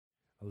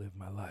I live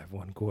my life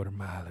 1/4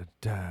 mile at a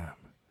time.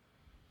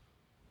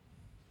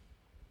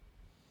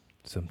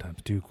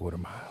 Sometimes 2/4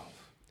 miles.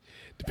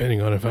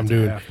 Depending on if I'm That's a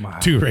doing half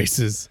mile. 2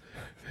 races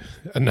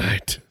a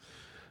night.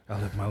 I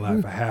live my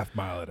life a half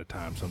mile at a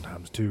time,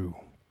 sometimes 2.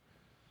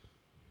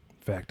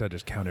 In fact, I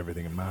just count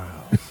everything in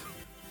miles.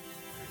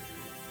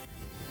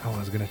 How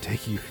long is it going to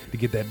take you to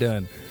get that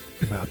done?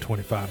 About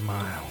 25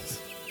 miles.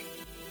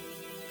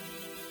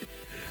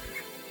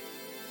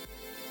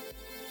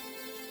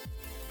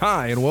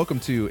 Hi, and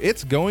welcome to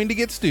It's Going to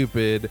Get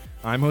Stupid.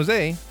 I'm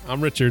Jose, I'm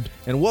Richard,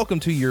 and welcome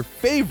to your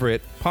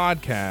favorite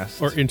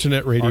podcast or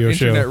internet radio our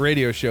show. internet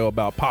radio show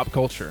about pop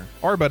culture,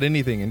 or about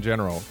anything in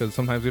general, because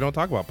sometimes we don't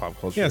talk about pop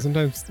culture. Yeah,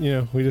 sometimes,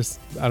 we just,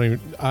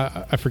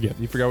 I forget.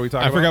 You forgot what we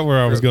talked I about? forgot where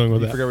I was going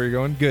with You that. forgot where you're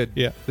going? Good.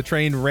 Yeah. The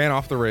train ran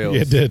off the rails.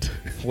 Yeah, it did.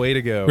 Way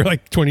to go. We're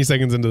like 20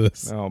 seconds into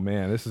this. Oh,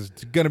 man, this is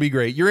going to be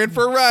great. You're in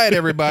for a ride,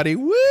 everybody.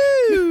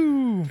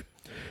 Woo!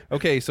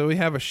 Okay, so we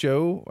have a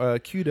show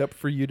queued up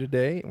for you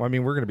today. Well, I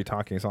mean, we're going to be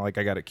talking. It's not like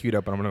I got it queued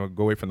up and I'm going to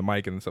go away from the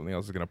mic and then something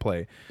else is going to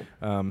play.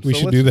 We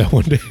should do that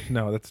one day.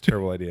 No, that's a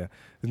terrible idea.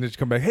 And then just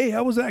come back. Hey,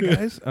 how was that,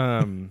 guys?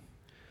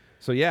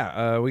 So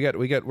yeah, we're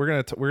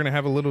gonna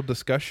have a little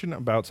discussion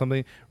about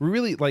something we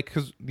really like,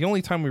 because the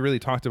only time we really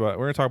talked about,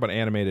 we're gonna talk about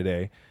anime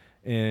today,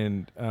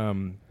 and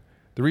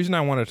the reason I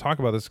want to talk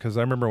about this is because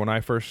I remember when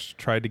I first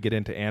tried to get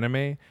into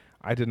anime,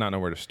 I did not know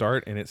where to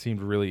start, and it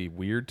seemed really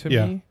weird to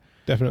me.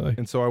 Definitely.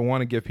 And so I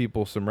want to give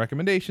people some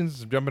recommendations,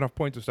 some jumping off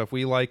points of stuff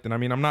we liked. And I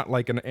mean, I'm not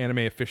like an anime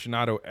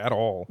aficionado at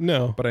all.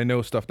 No. But I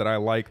know stuff that I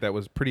like that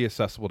was pretty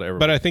accessible to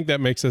everybody. But I think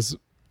that makes us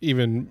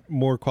even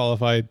more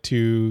qualified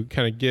to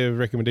kind of give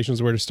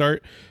recommendations where to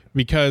start,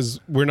 because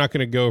we're not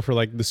going to go for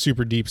like the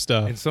super deep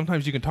stuff. And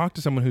sometimes you can talk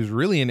to someone who's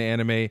really into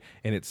anime and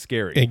it's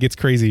scary. And it gets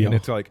crazy. And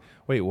it's like,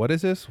 wait, what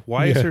is this?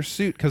 Why is her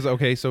suit? Because,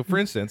 okay, so for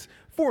instance,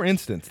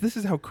 this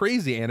is how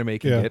crazy anime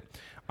can get.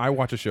 I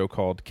watch a show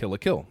called Kill la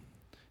Kill.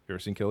 You ever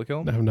seen Kill la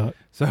Kill? I have not.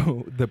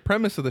 So the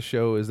premise of the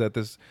show is that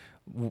this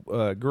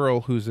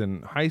girl who's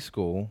in high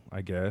school,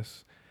 I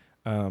guess,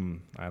 I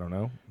don't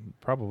know,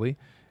 probably,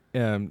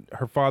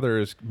 her father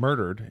is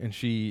murdered and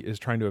she is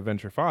trying to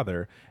avenge her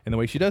father. And the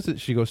way she does it,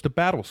 she goes to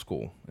battle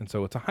school. And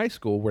so it's a high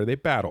school where they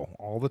battle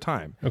all the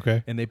time.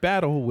 Okay. And they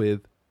battle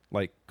with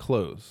like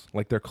clothes.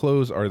 Like their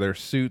clothes are their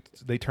suits.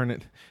 They turn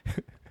it,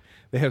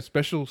 they have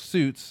special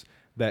suits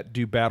that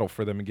do battle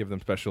for them and give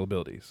them special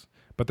abilities.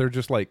 But they're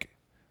just like,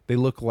 they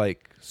look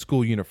like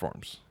school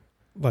uniforms.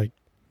 Like,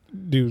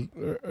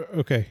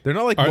 okay. They're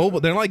not like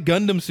mobile. They're not like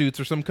Gundam suits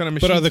or some kind of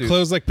machine. But are the suits.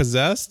 clothes like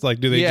possessed? Like,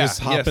 do they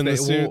just hop in the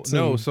suits?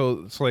 No,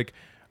 so it's like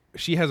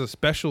she has a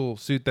special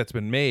suit that's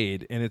been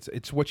made, and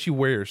it's what she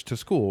wears to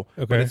school.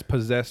 Okay. But it's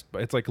possessed.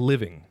 It's like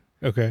living.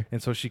 Okay.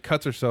 And so she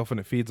cuts herself, and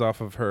it feeds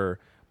off of her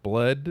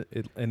blood,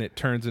 and it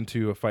turns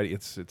into a fight.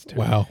 It's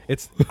terrible. Wow.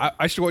 It's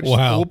I should watch.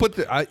 Wow. We'll put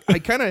the. I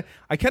kind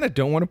of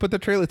don't want to put the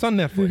trailer. It's on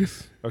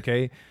Netflix.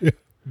 Okay. Yeah.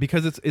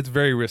 Because it's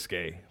very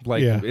risque.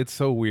 Like it's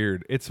so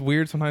weird. It's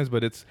weird sometimes,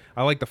 but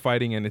I like the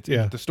fighting, and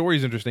the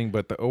story's interesting,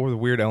 but the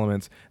weird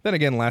elements. Then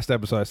again, last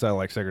episode I said I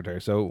like Secretary,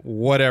 so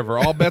whatever.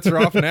 All bets are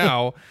off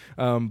now.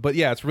 But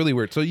yeah, it's really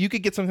weird. So you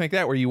could get something like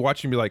that where you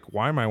watch and be like,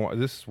 why am I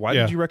this? Why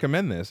did you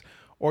recommend this?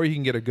 Or you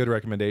can get a good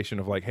recommendation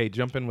of like, hey,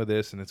 jump in with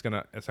this, and it's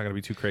not gonna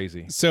be too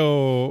crazy.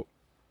 So,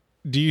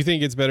 do you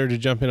think it's better to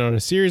jump in on a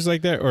series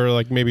like that, or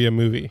like maybe a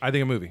movie? I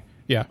think a movie.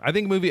 Yeah, I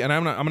think a movie, and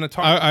I'm going to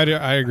talk.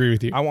 I agree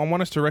with you. I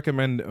want us to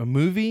recommend a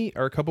movie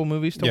or a couple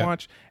movies to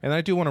watch, and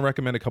I do want to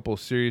recommend a couple of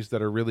series that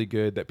are really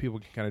good that people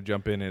can kind of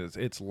jump in. And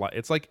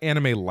it's like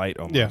anime light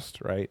almost,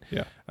 right?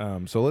 Yeah.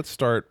 So let's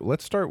start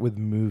with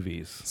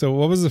movies. So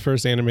what was the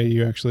first anime movie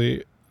you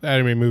actually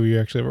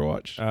ever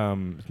watched?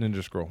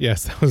 Ninja Scroll.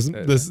 Yes, that was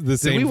the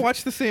same. Did we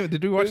watch the same?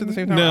 Did we watch it at the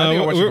same time? No, I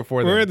think I watched it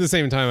before. We're at the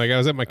same time. Like I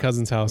was at my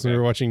cousin's house and we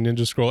were watching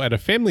Ninja Scroll at a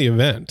family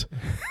event,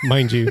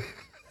 mind you.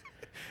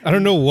 I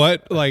don't know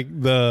what like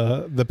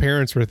the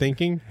parents were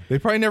thinking. They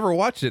probably never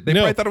watched it. They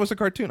probably thought it was a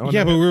cartoon. Oh,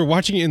 yeah, no. but we were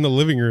watching it in the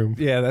living room.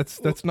 Yeah,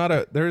 that's not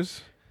a.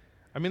 There's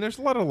a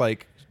lot of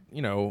like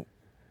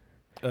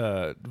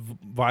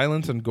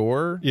violence and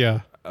gore. Yeah,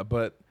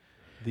 but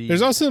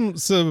there's also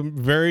some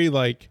very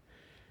like.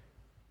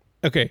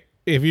 Okay,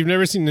 if you've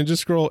never seen Ninja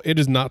Scroll, it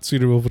is not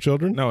suitable for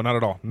children. No, not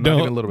at all. Not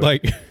even a little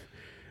bit.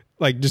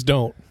 Like just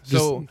don't.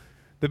 So.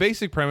 The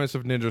basic premise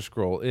of Ninja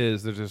Scroll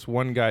is there's this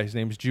one guy, his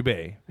name's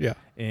Jubei. Yeah.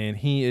 And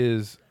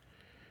he's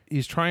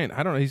trying,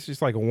 I don't know, he's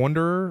just like a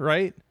wanderer,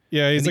 right?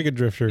 Yeah, he's like a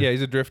drifter. Yeah,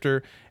 he's a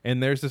drifter.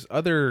 And there's this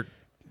other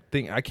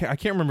thing, I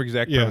can't remember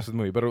exact premise of the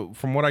movie, but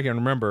from what I can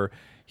remember,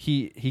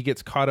 he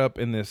gets caught up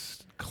in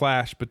this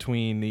clash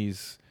between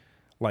these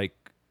like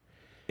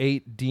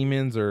 8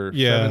 demons or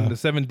the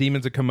 7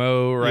 demons of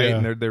Kamo, right? Yeah.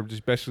 And they're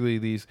especially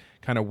these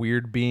kind of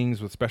weird beings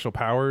with special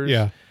powers.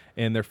 Yeah.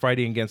 And they're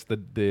fighting against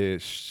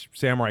the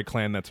samurai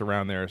clan that's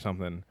around there or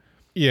something.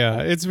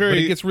 Yeah, it's very. But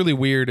it gets really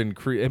weird and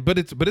but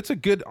it's a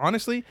good.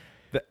 Honestly,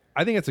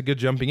 I think it's a good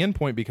jumping in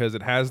point because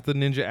it has the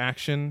ninja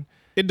action.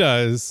 It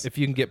does. If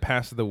you can get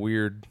past the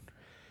weird.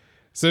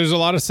 So there's a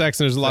lot of sex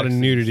and there's a lot of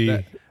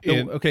nudity.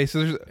 Okay,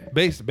 so there's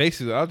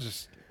basically I'll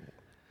just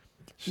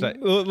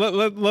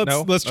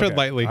Let's tread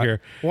lightly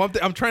here.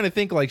 I'm trying to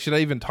think, like, should I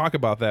even talk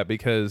about that,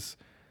 because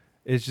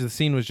it's just, the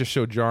scene was just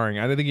so jarring.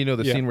 I don't think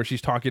the scene where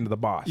she's talking to the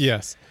boss.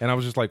 Yes. And I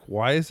was just like,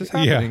 why is this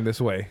happening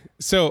this way?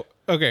 So,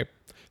 okay.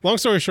 Long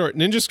story short,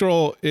 Ninja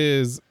Scroll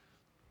is,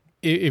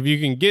 if you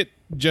can get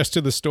just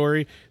to the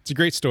story, it's a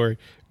great story,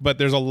 but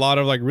there's a lot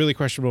of like really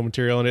questionable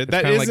material in it. It's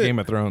kind of like Game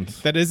of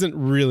Thrones. That isn't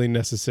really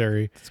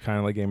necessary. It's kind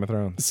of like Game of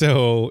Thrones.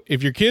 So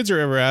if your kids are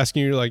ever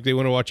asking you, like, they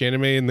want to watch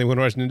anime and they want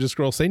to watch Ninja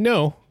Scroll, say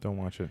no. Don't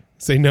watch it.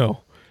 Say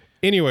no.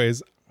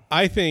 Anyways,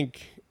 I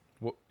think...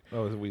 that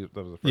was the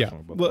first one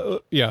we both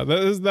watched. Yeah,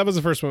 that was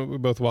the first one we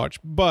both watched.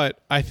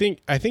 But I think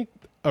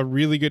a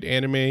really good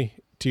anime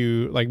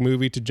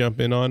movie to jump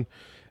in on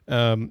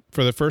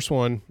for the first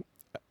one,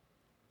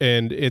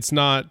 and it's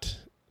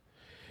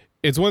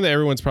one that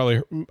everyone's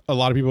probably, a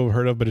lot of people have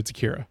heard of, but it's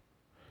Akira.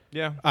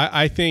 Yeah.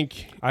 I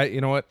think...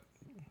 you know what?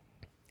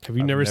 Have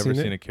you never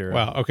seen Akira?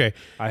 Wow, okay.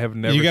 I have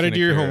never You got to seen do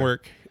your Akira.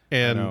 homework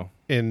and watch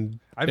Akira.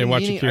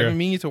 I've been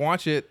meaning to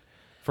watch it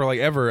for like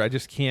ever. I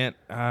just can't.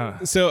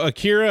 So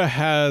Akira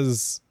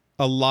has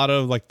a lot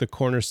of like the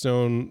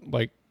cornerstone,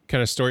 like,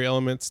 kind of story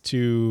elements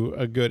to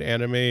a good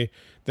anime.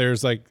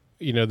 There's like,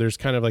 there's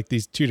kind of like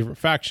these two different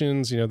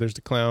factions. There's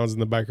the clowns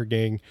and the biker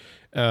gang.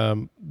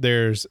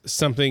 There's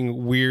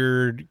something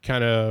weird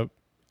kind of,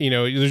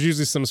 there's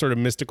usually some sort of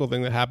mystical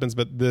thing that happens,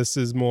 but this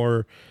is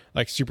more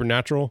like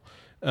supernatural.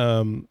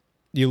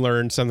 You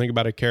learn something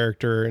about a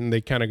character and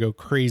they kind of go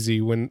crazy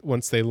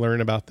once they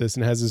learn about this,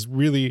 and has this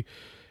really,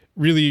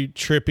 really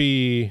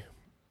trippy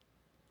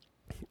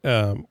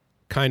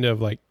kind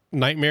of like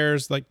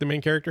nightmares like the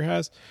main character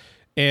has.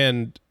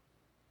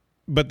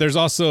 But there's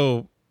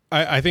also,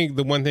 I think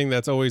the one thing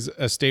that's always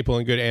a staple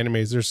in good anime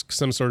is there's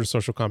some sort of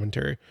social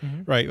commentary,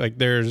 right? Like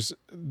there's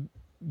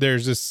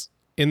this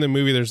in the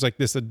movie, there's like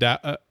this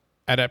adoption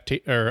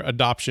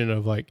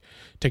of like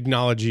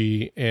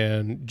technology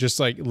and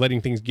just like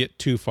letting things get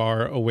too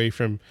far away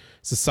from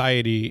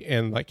society,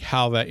 and like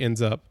how that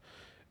ends up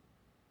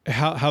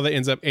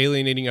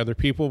alienating other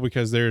people,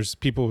 because there's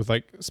people with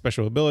like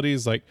special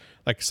abilities, like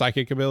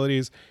psychic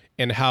abilities,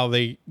 and how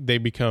they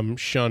become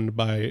shunned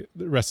by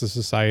the rest of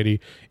society.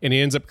 And he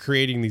ends up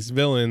creating these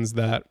villains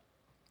that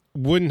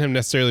wouldn't have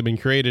necessarily been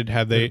created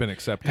had they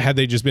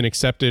just been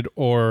accepted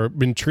or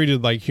been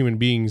treated like human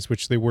beings,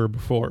 which they were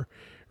before.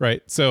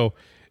 Right. So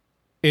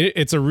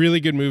it's a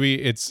really good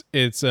movie. It's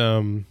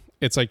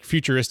like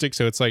futuristic.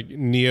 So it's like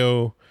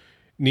Neo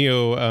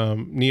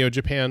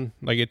Japan.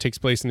 Like, it takes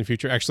place in the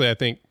future. Actually, I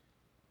think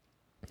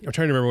I'm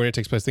trying to remember when it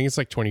takes place. I think it's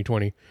like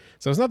 2020.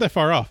 So it's not that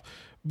far off,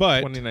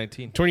 but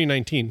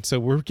 2019. So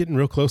we're getting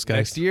real close, guys.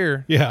 Next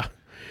year. Yeah.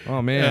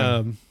 Oh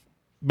man.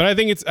 But I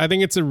think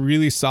it's a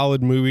really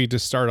solid movie to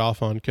start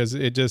off on, because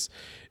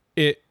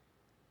the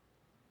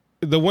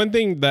one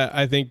thing that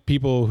I think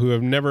people who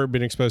have never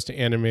been exposed to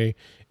anime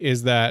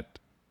is that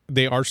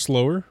they are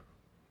slower.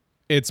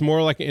 It's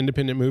more like an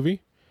independent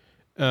movie.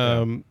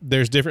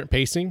 There's different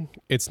pacing.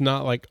 It's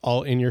not like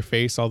all in your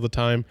face all the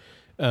time.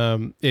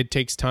 It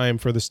takes time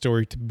for the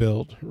story to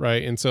build,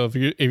 right? And so if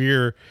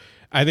you're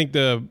I think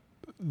the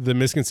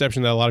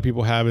misconception that a lot of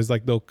people have is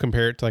like they'll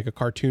compare it to like a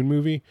cartoon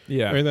movie, or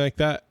anything like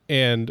that.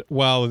 And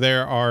while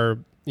there are,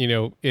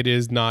 it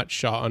is not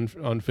shot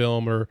on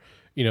film, or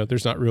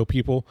there's not real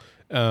people,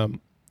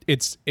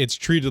 it's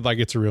treated like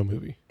it's a real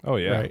movie. Oh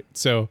yeah. Right.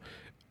 So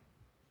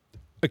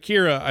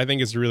Akira, I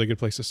think, is a really good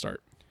place to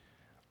start.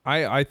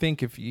 I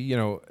think if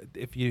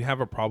you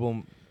have a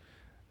problem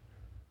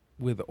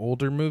with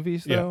older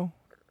movies, though,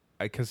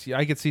 because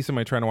I could see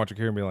somebody trying to watch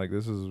Akira and be like,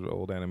 this is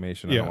old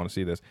animation, I don't want to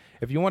see this.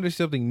 If you want to see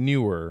something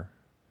newer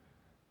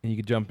and you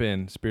could jump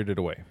in, Spirited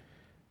Away.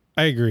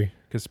 I agree.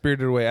 Because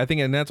Spirited Away, I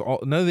think, and that's all.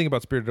 Another thing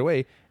about Spirited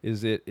Away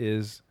is it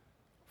is,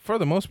 for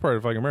the most part,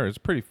 if I can remember, it's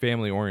pretty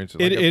family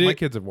oriented. Like, my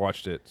kids have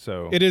watched it,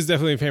 so it is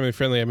definitely family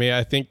friendly. I mean,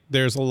 I think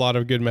there's a lot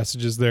of good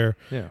messages there,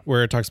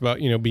 where it talks about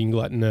being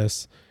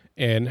gluttonous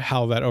and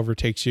how that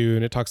overtakes you,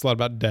 and it talks a lot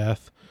about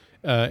death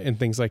and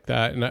things like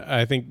that. And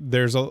I think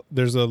there's a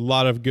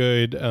lot of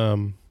good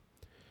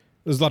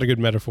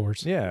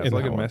metaphors. Yeah, it's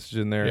like a message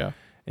in there,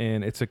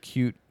 and it's a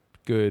cute,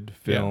 good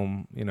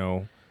film.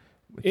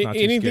 It's not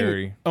too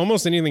scary.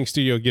 Almost anything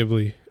Studio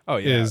Ghibli. Oh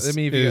yeah,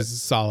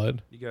 is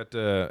solid. You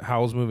got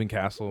Howl's Moving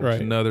Castle, which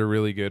is another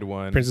really good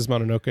one. Princess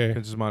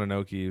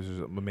Mononoke is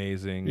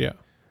amazing. Yeah.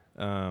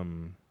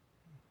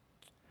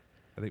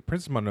 I think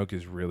Princess Mononoke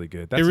is really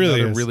good. That's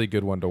another really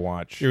good one to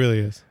watch. It really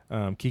is.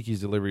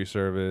 Kiki's Delivery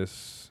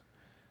Service,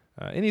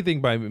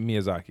 anything by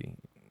Miyazaki.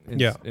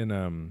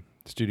 In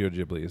Studio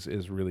Ghibli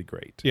is really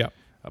great. Yeah.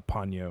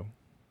 Ponyo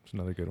is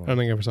another good one. I don't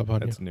think I ever saw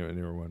Ponyo. That's a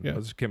newer one. Yeah.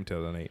 This came in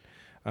 2008.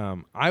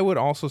 I would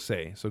also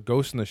say,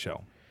 Ghost in the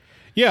Shell.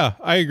 Yeah,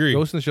 I agree.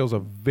 Ghost in the Shell is a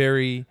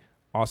very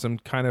awesome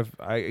kind of,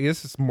 I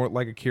guess it's more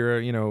like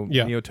Akira,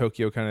 Neo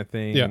Tokyo kind of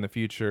thing in the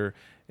future.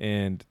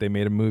 And they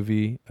made a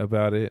movie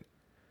about it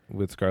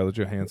with Scarlett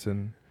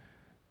Johansson.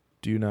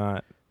 Do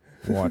not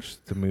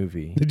watch the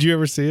movie. Did you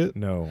ever see it?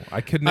 No.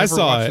 I could never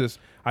watch this.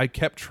 I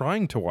kept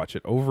trying to watch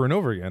it over and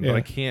over again, but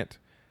I can't.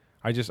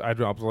 I was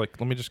like,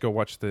 let me just go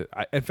watch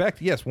in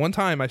fact, yes, one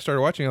time I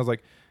started watching, I was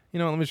like,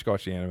 let me just go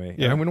watch the anime. Yeah.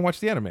 And I'm going to watch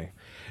the anime.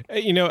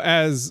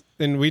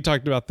 And we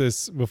talked about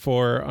this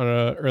before on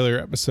an earlier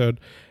episode.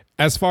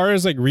 As far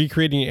as like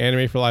recreating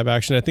anime for live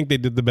action, I think they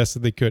did the best that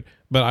they could.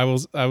 But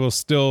I will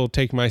still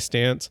take my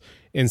stance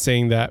in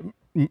saying that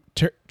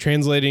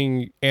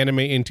translating anime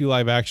into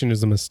live action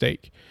is a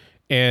mistake.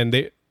 And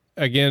they,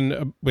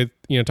 again, with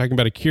talking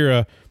about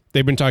Akira,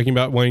 they've been talking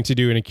about wanting to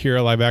do an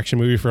Akira live action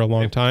movie for a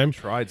long time.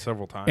 Tried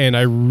several times. And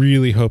I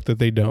really hope that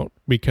they don't,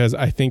 because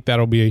I think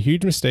that'll be a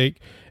huge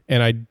mistake.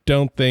 And I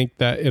don't think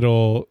that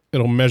it'll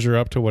measure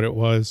up to what it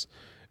was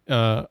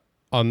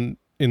in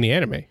the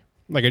anime.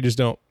 Like, I just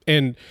don't.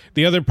 And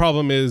the other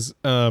problem is,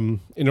 in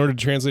order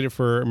to translate it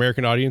for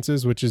American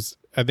audiences, which is,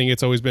 I think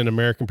it's always been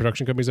American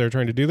production companies that are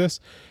trying to do this,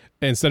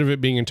 instead of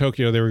it being in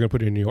Tokyo, they were going to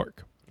put it in New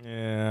York.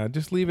 Yeah,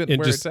 just leave it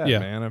where it's at,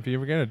 man. If you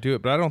were going to do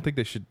it, but I don't think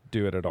they should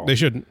do it at all. They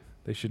shouldn't.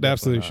 They should. They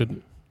absolutely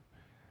shouldn't.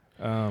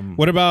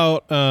 What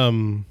about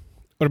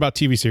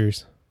TV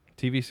series?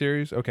 TV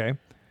series, okay.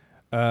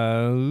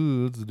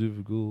 It's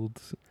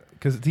difficult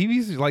because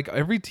TV's like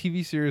every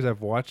TV series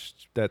I've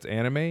watched that's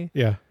anime.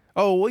 Yeah.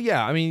 Oh well,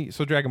 yeah. I mean,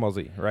 so Dragon Ball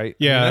Z, right?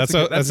 Yeah, I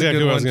mean, that's a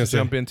good one to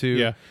jump into.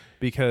 Yeah.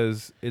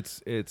 Because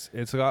it's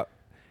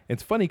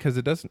funny because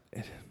it doesn't.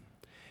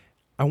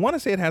 I want to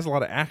say it has a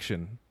lot of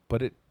action,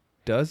 but it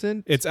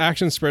doesn't. It's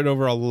action spread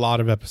over a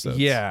lot of episodes.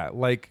 Yeah,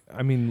 like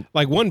I mean,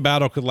 like one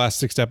battle could last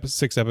six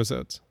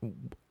episodes.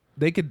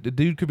 The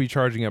dude could be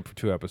charging up for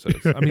 2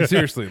 episods. I mean,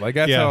 seriously, like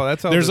that's how.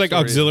 There's like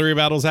auxiliary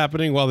battles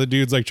happening while the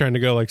dude's like trying to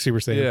go like Super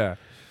Saiyan. Yeah.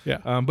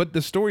 Yeah. But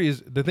the story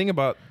is the thing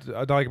about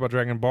I like about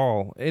Dragon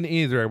Ball and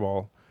any Dragon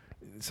Ball.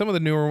 Some of the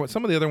newer ones,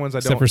 some of the other ones I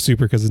don't. Except for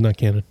Super because it's not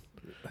canon.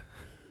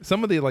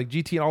 Some of the like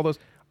GT and all those.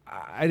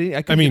 I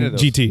mean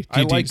GT.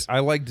 I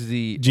liked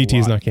Z. GT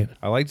is not canon.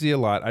 I liked Z a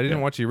lot. I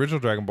didn't watch the original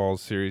Dragon Ball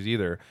series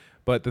either.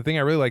 But the thing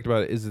I really liked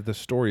about it is that the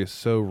story is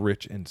so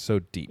rich and so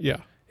deep. Yeah.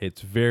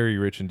 It's very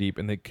rich and deep,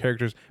 and the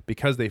characters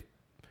because they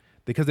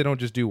don't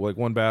just do like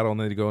one battle and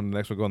then they go on the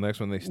next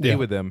one, they stay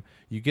with them.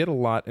 You get a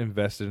lot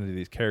invested into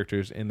these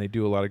characters, and they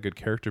do a lot of good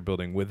character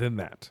building within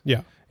that.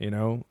 Yeah,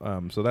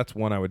 so that's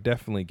one I would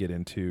definitely get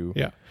into.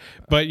 Yeah,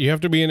 but you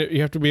have to be in it. You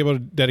have to be able to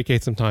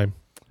dedicate some time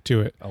to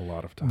it. A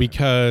lot of time,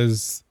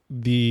 because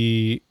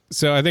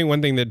so I think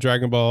one thing that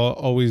Dragon Ball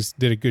always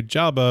did a good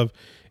job of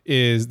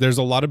is there's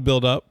a lot of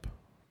build up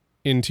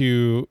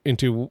into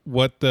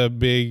what the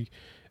big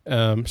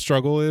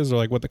struggle is, or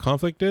like what the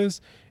conflict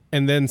is,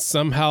 and then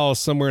somehow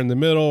somewhere in the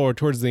middle or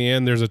towards the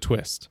end there's a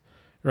twist,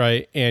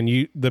 right?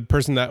 And the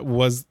person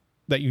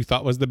that you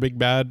thought was the big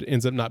bad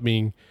ends up not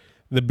being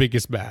the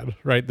biggest bad,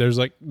 right? There's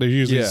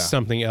usually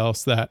something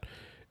else that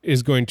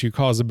is going to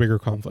cause a bigger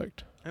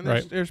conflict. And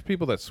there's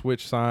people that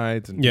switch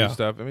sides and do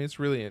stuff. I mean, it's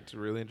really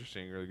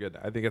interesting, really good.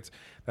 I think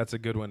that's a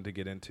good one to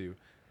get into.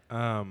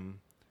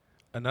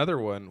 Another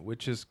one,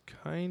 which is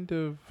kind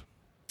of,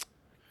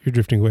 you're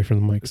drifting away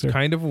from the mic, sir. It's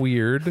kind of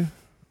weird,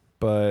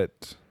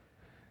 but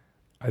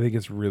I think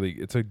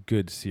it's a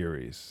good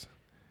series,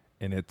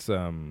 and it's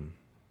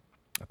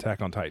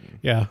Attack on Titan.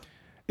 Yeah.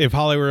 If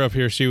Holly were up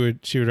here, she would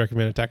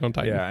recommend Attack on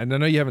Titan. Yeah, and I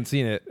know you haven't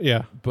seen it.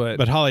 Yeah,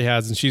 but Holly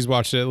has, and she's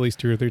watched it at least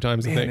 2 or 3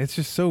 times. Man, it's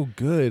just so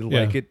good.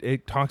 Yeah. Like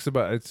it talks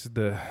about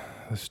the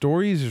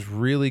stories is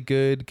really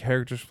good.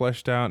 Characters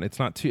fleshed out. It's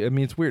not too. I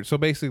mean, it's weird. So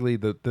basically,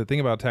 the thing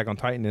about Attack on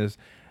Titan is,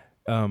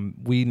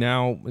 we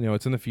now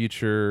it's in the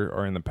future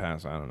or in the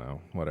past. I don't know.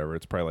 Whatever.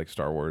 It's probably like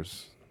Star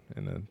Wars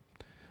in a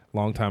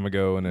long time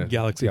ago in a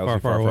galaxy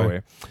far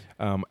away.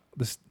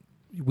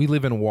 We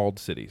live in walled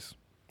cities.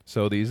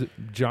 So these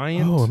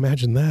giant... Oh,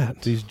 imagine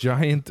that. These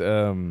giant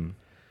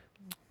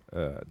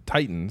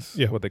titans,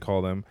 what they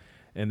call them,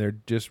 and they're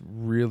just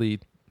really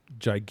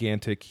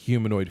gigantic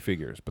humanoid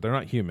figures. But they're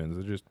not humans.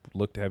 They just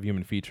look to have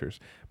human features.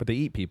 But they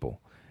eat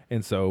people.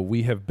 And so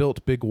we have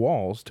built big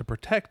walls to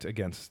protect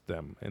against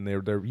them. And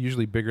they're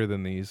usually bigger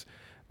than these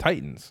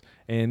titans.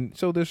 And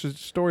so there's a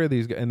story of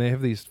these guys. And they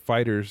have these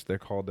fighters. They're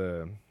called...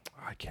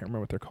 I can't remember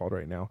what they're called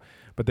right now,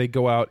 but they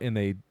go out and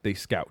they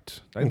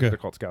scout. I think they're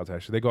called scouts,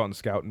 actually. They go out and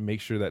scout and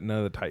make sure that none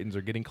of the titans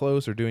are getting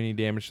close or doing any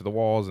damage to the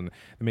walls, and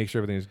make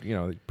sure everything's,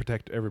 they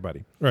protect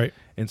everybody. Right.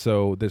 And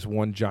so this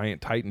one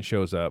giant titan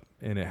shows up,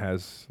 and it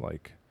has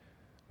like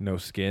no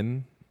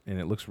skin, and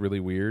it looks really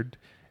weird,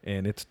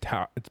 and it's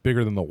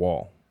bigger than the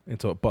wall. And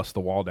so it busts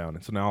the wall down.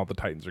 And so now all the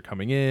titans are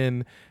coming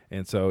in.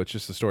 And so it's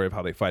just the story of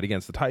how they fight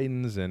against the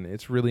titans. And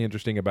it's really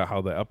interesting about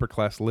how the upper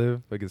class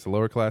live against the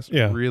lower class.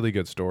 Yeah. Really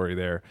good story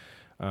there.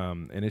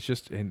 And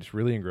it's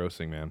really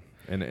engrossing, man.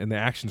 And the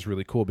action's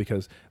really cool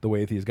because the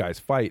way these guys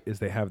fight is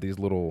they have these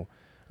little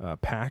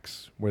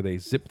packs where they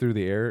zip through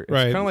the air. It's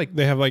right. kind of like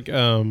they have like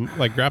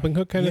grappling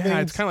hook kind of thing.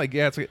 Yeah, it's kind of like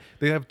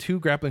they have 2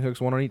 grappling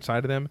hooks, one on each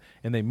side of them,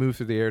 and they move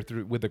through the air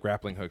with the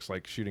grappling hooks,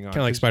 like shooting on.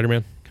 Kind of like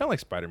Spider-Man. Kind of like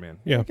Spider-Man.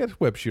 Yeah, like a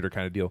web shooter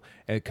kind of deal.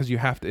 Because you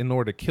have to, in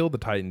order to kill the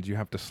titans, you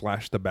have to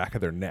slash the back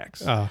of their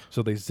necks.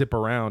 So they zip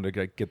around to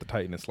get the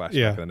titan and slash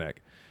the back of the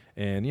neck.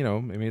 And, you know,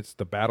 I mean,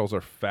 the battles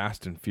are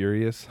fast and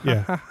furious.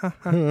 Yeah.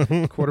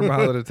 Quarter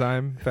mile at a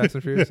time, fast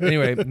and furious.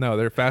 Anyway, no,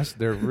 they're fast.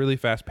 They're really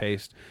fast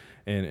paced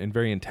and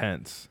very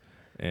intense.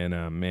 And,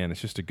 man,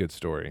 it's just a good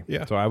story.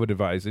 Yeah. So I would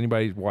advise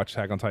anybody watch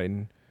Attack on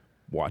Titan,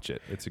 watch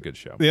it. It's a good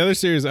show. The other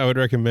series I would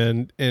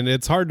recommend, and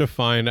it's hard to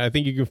find. I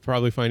think you can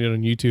probably find it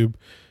on YouTube,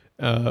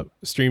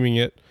 streaming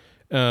it.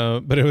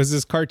 But it was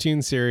this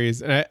cartoon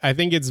series. And I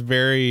think it's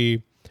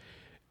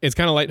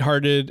kind of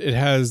lighthearted. It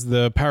has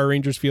the Power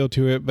Rangers feel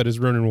to it, but it's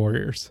Ronin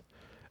Warriors.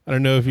 I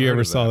don't know if you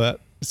ever saw that.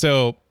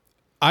 So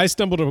I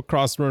stumbled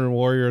across Ronin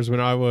Warriors when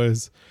I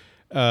was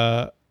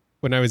a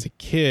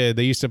kid.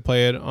 They used to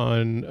play it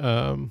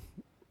on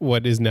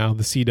what is now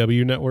the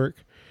CW network.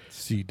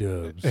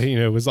 C-dubs. You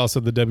know, it was also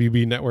the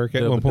WB network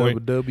at one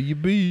point.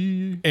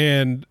 WB.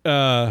 And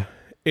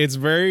it's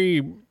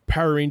very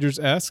Power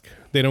Rangers-esque.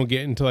 They don't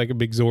get into like a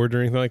big Zord or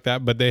anything like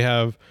that, but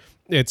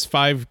it's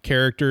 5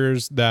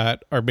 characters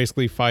that are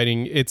basically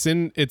fighting. It's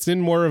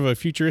in more of a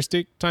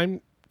futuristic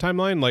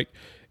timeline, like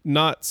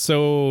not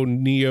so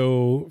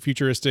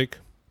neo-futuristic,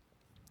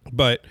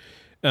 but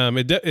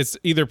it's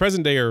either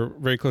present day or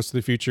very close to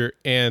the future,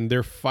 and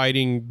they're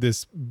fighting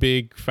this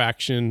big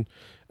faction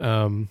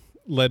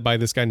led by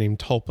this guy named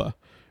Tulpa,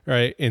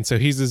 right? And so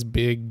he's this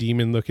big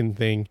demon-looking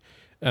thing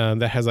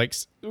that has like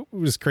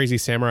this crazy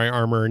samurai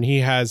armor, and he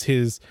has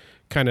his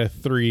kind of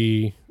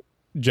 3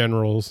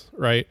 generals,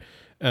 right?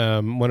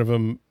 One of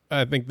them,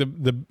 I think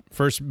the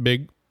first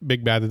big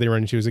bad that they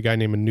run into is a guy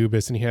named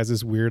Anubis, and he has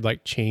this weird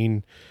like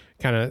chain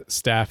kind of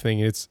staff thing.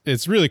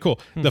 It's really cool.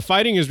 The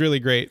fighting is really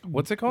great.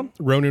 What's it called?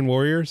 Ronin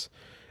Warriors.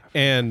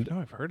 And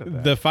I've heard of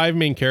that. The 5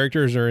 main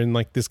characters are in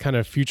like this kind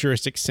of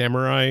futuristic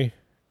samurai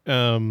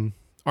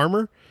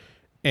armor,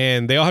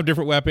 and they all have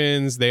different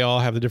weapons. They all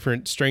have the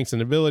different strengths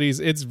and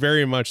abilities. It's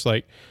very much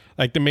like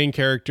the main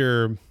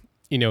character,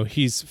 you know,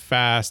 he's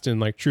fast and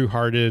like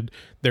true-hearted.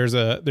 There's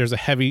a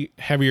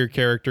heavier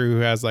character who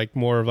has like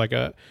more of like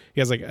I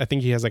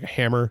think he has like a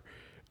hammer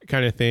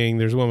kind of thing.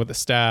 There's one with a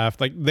staff.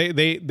 Like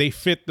they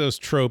fit those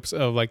tropes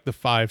of like the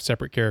 5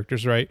 separate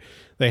characters, right?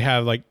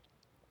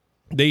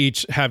 They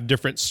each have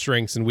different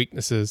strengths and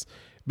weaknesses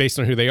based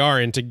on who they are,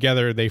 and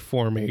together they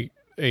form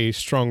a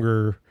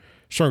stronger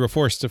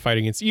force to fight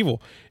against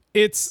evil.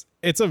 It's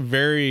a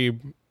very,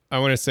 I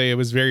want to say it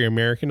was very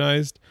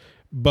Americanized,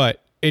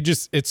 but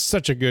it's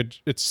such a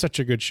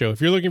good show.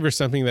 If you're looking for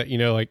something that, you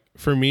know, like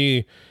for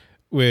me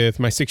with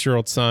my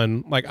 6-year-old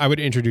son, like I would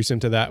introduce him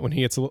to that when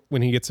he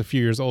gets a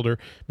few years older,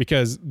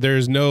 because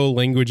there's no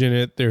language in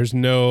it. There's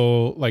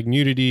no like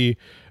nudity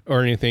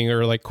or anything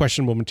or like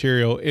questionable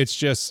material. It's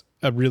just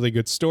a really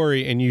good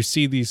story. And you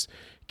see these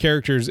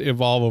characters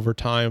evolve over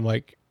time,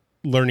 like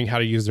learning how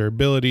to use their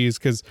abilities,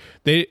 because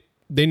they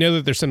know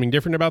that there's something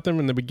different about them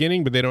in the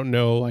beginning, but they don't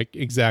know like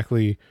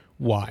exactly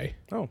why.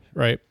 Oh,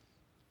 right.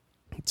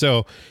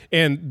 So,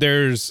 and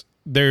there's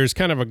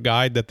kind of a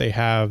guide that they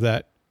have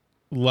that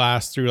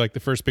lasts through like the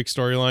first big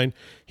storyline.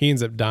 He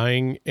ends up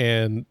dying,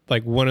 and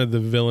like one of the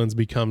villains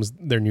becomes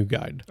their new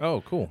guide.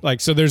 Oh, cool. Like,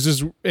 so there's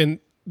this, and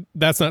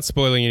that's not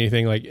spoiling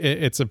anything. Like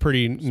it's a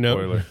pretty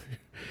spoiler.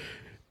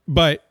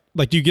 But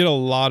like you get a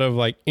lot of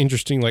like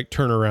interesting like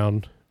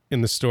turnaround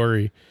in the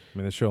story. I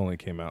mean, the show only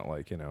came out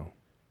like, you know,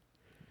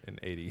 in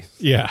 80s.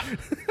 Yeah.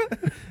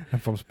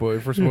 If I'm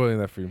spoiling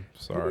that for you,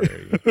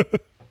 sorry.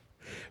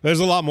 There's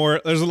a lot more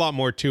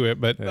to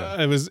it, but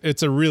yeah.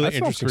 It's a really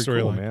interesting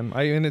storyline, cool, man.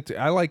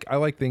 I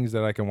like things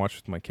that I can watch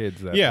with my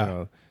kids. That, yeah. You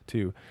know,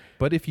 too.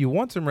 But if you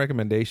want some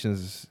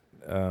recommendations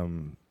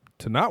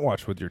to not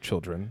watch with your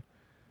children,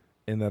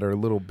 and that are a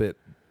little bit,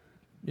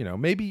 you know,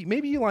 maybe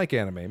you like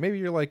anime. Maybe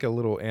you're like a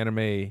little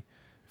anime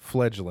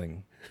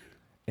fledgling,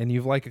 and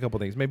you've liked a couple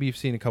things. Maybe you've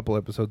seen a couple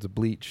episodes of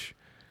Bleach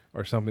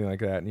or something like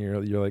that, and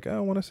you're like, oh, I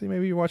want to see.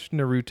 Maybe you watched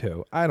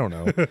Naruto. I don't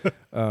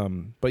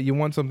know. But you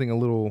want something a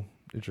little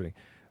interesting.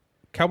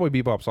 Cowboy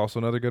Bebop's also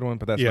another good one,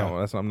 but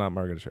I'm not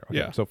going to share. Okay.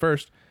 Yeah. So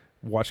first,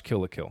 watch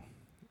Kill la Kill.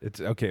 It's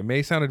okay. It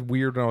may sounded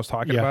weird when I was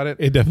talking about it.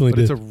 It definitely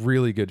did. It's a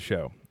really good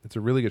show.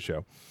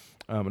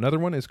 Another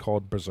one is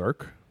called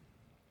Berserk,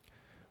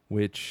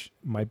 which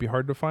might be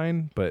hard to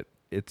find, but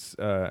it's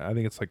I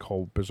think it's like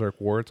called Berserk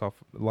War. It's off.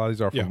 A lot of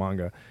these are from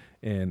manga,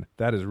 and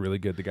that is really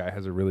good. The guy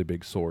has a really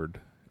big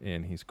sword,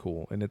 and he's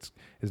cool. And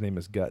his name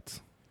is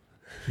Guts,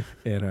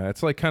 and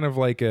it's like kind of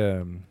like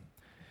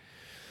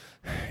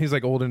he's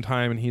like old in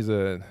time, and he's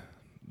a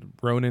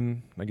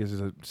Ronin. I guess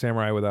he's a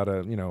samurai without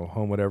a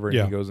home, whatever.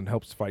 And he goes and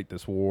helps fight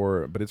this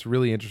war. But it's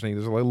really interesting.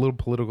 There's a little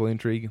political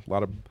intrigue, a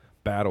lot of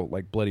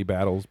bloody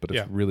battles, but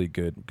it's really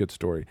good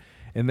story.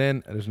 And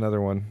then there's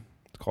another one.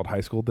 It's called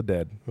High School of the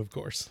Dead. Of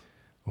course.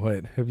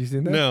 What, have you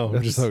seen that? No.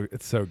 It's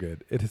so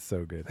good. It is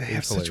so good. They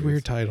have such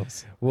weird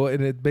titles. Well,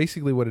 and it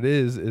basically what it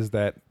is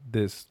that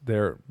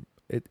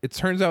it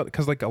turns out,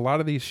 because like a lot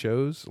of these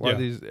shows, a lot of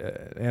these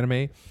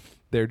anime,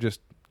 they're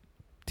just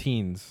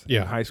teens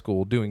in high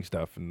school doing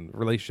stuff and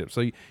relationships.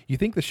 So you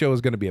think the show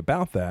is going to be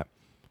about that,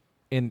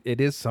 and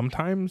it is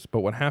sometimes,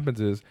 but what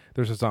happens is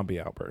there's a zombie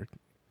outbreak,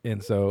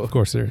 And so, of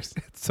course, there is.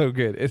 It's so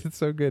good. It's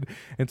so good.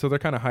 And so they're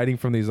kind of hiding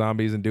from these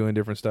zombies and doing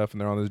different stuff,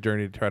 and they're on this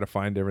journey to try to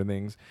find different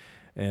things.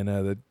 And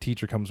the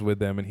teacher comes with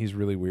them, and he's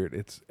really weird.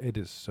 It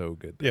is so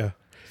good. Yeah,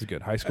 it's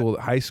good.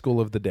 High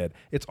School of the Dead.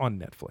 It's on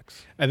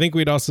Netflix. I think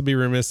we'd also be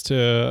remiss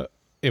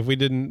if we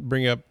didn't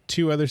bring up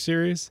 2 other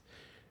series.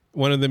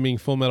 One of them being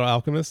Full Metal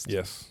Alchemist.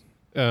 Yes.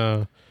 Which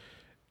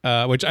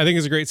I think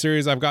is a great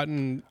series. I've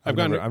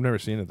never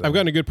seen it though. I've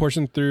gotten a good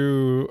portion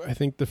through, I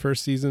think, the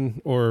first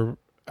season, or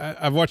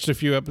I've watched a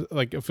few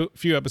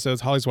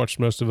episodes. Holly's watched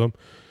most of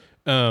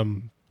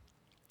them.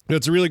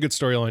 It's a really good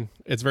storyline.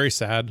 It's very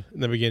sad in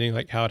the beginning,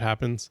 like how it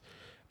happens,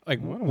 like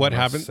what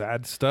happened.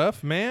 Sad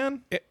stuff,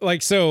 man.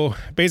 So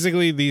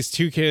basically, these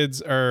 2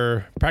 kids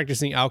are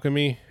practicing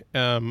alchemy.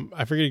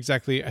 I forget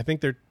exactly. I think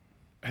they're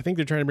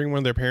trying to bring one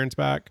of their parents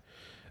back.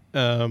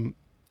 And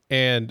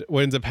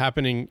what ends up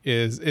happening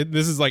is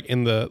this is like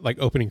in the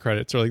opening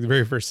credits, or like the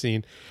very first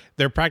scene.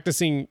 They're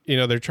practicing.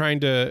 They're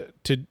trying to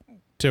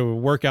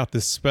work out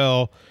this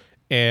spell,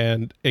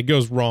 and it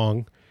goes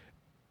wrong.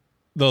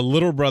 The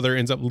little brother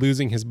ends up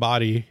losing his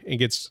body and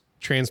gets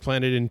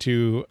transplanted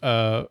into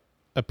a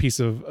piece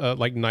of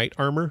knight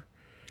armor.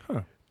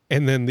 Huh.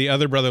 And then the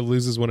other brother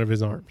loses one of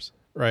his arms,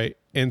 right?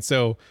 And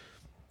so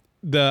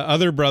the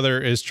other brother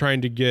is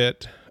trying to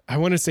get, I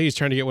want to say he's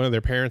trying to get one of their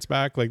parents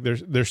back. Like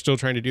they're still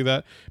trying to do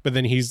that, but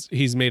then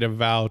he's made a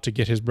vow to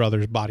get his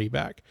brother's body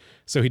back,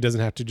 so he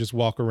doesn't have to just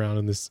walk around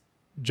in this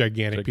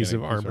gigantic piece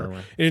of armor.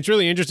 And it's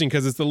really interesting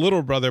because it's the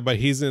little brother, but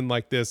he's in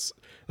this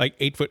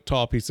 8 foot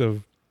tall piece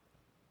of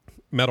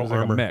metal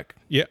armor. Like a mech.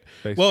 Yeah.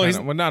 Well, he's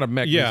not a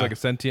mech. Yeah. He's like a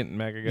sentient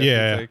mech, I guess.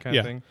 Yeah. Kind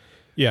of thing.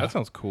 Yeah. That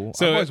sounds cool.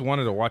 So I've always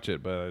wanted to watch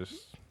it, but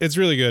it's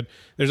really good.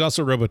 There's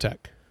also Robotech.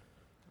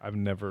 I've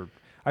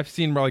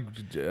seen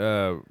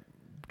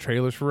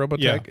trailers for Robotech.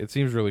 Yeah. It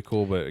seems really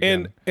cool, but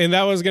again. And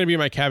that was going to be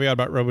my caveat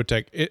about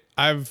Robotech.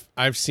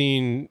 I've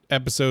seen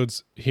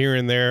episodes here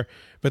and there,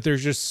 but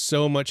there's just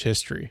so much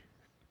history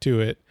to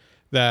it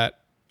that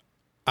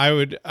it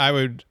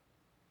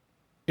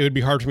would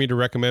be hard for me to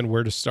recommend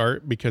where to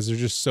start because there's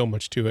just so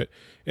much to it.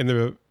 And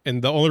the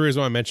only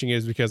reason why I'm mentioning it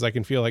is because I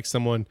can feel like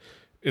someone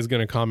is going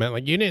to comment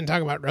like, you didn't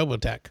talk about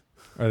Robotech.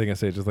 Are they going to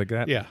say it just like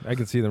that? Yeah. I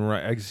can see them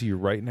I can see you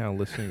right now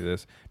listening to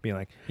this being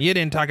like, you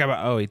didn't talk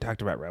about, he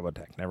talked about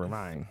Robotech. Never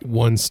mind.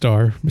 1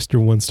 star,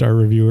 Mr. 1-star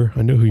reviewer.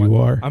 I know who you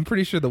are. I'm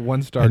pretty sure the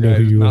 1-star guy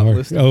is not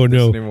listening to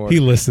this anymore. He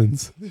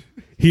listens.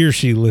 He or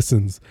she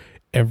listens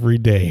every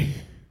day.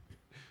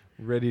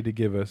 Ready to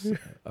give us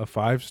a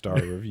 5-star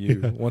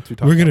review once we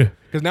talk.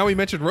 Because now we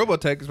mentioned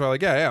Robotech, because we're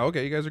like, yeah,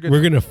 okay, you guys are good.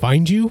 We're gonna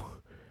find you.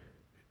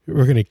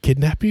 We're gonna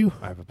kidnap you.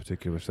 I have a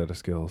particular set of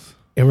skills,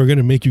 and we're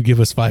gonna make you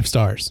give us 5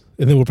 stars,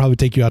 and then we'll probably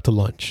take you out to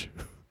lunch.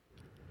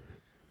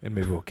 And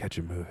maybe we'll catch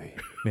a movie.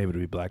 Maybe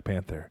it'll be Black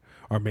Panther,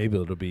 or maybe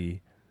it'll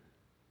be.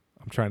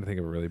 I'm trying to think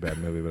of a really bad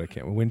movie, but I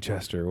can't.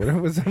 Winchester. What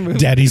was that movie?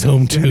 Daddy's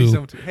Home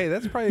 2. Hey,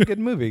 that's probably a good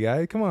movie,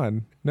 guy. Come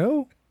on,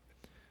 no.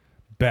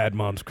 Bad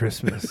Mom's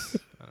Christmas.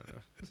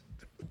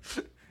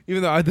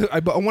 Even though I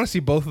want to see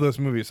both of those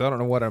movies, so I don't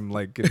know what I'm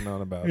getting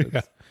on about.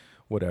 It's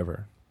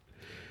whatever.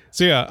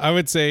 So yeah, I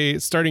would say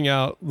starting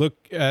out,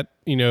 look at,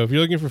 if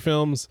you're looking for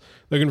films,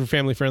 looking for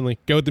family friendly,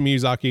 go with the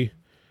Miyazaki.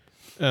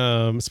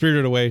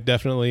 Spirited Away,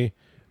 definitely.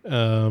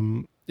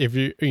 If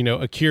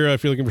Akira,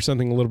 if you're looking for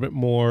something a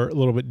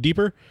little bit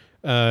deeper,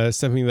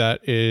 something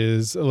that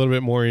is a little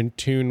bit more in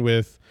tune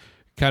with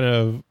kind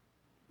of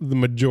the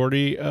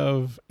majority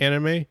of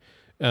anime.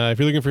 If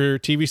you're looking for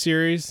TV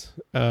series,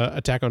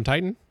 Attack on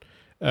Titan.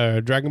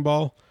 Dragon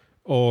Ball,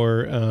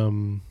 or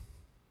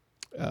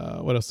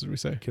what else did we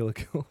say? Kill la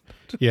Kill.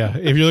 Yeah,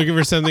 if you're looking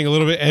for something a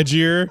little bit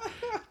edgier,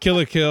 Kill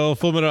la Kill,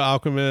 Full Metal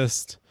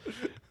Alchemist,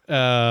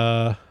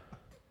 Attack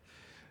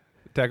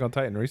on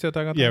Titan. We said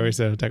Attack on Titan? Yeah, we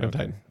said Attack on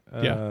Titan.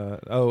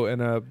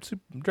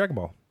 Dragon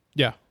Ball.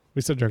 Yeah,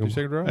 we said Dragon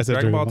Ball. I said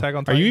Dragon Ball, Attack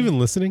on Titan. Are you even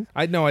listening?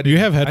 I know I didn't. You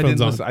have headphones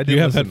on. I didn't.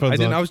 You have headphones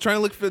on. I was trying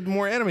to look for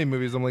more anime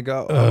movies. I'm like,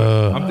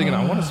 I'm thinking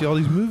I want to see all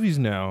these movies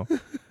now.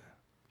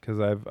 Because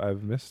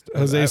I've missed.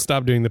 Jose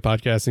stopped doing the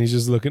podcast and he's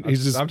just looking. I'm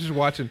just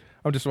watching.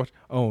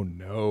 Oh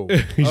no!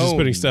 He's just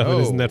putting stuff in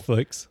his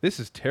Netflix. This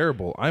is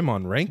terrible. I'm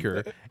on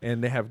Ranker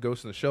and they have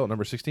Ghost in the Shell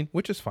number 16,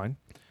 which is fine,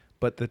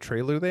 but the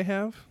trailer they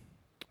have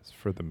is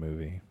for the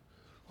movie.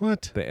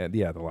 What? The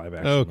live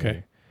action. Okay.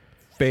 Movie.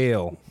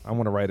 Fail. I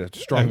want to write a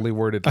strongly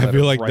worded. I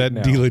feel like that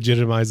now.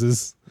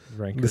 Delegitimizes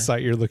Ranker. The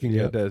site you're looking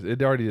at. It does.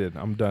 It already did.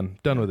 I'm done.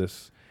 Done with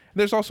this.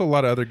 There's also a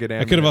lot of other good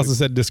anime. I could have also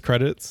said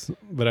discredits,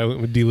 but I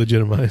went with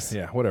delegitimize.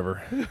 Yeah,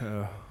 whatever.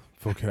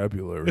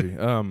 Vocabulary.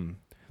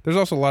 There's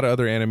also a lot of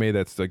other anime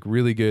that's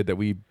really good that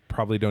we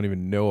probably don't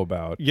even know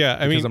about.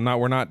 Yeah,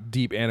 we're not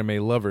deep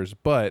anime lovers,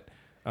 but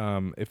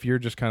if you're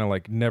just kind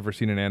of never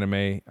seen an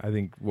anime, I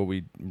think what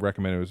we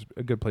recommended was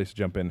a good place to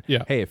jump in.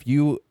 Yeah. Hey, if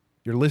you're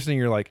listening,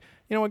 you're like,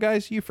 you know what,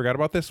 guys, you forgot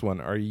about this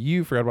one, or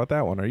you forgot about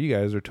that one, or you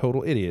guys are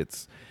total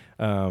idiots.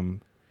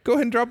 Go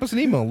ahead and drop us an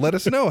email. Let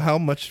us know how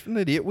much of an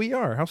idiot we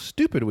are, how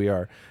stupid we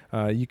are.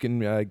 You can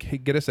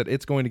get us at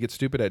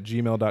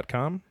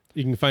itsgoingtogetstupid@gmail.com.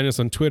 You can find us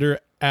on Twitter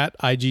at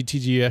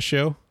IGTGS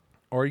Show.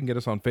 or you can get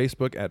us on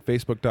Facebook at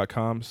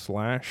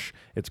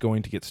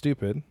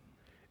facebook.com/itsgoingtogetstupid.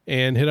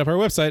 And hit up our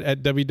website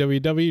at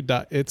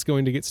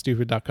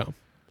www.itsgoingtogetstupid.com.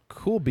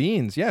 Cool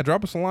beans. Yeah,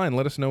 drop us a line.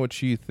 Let us know what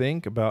you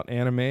think about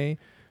anime.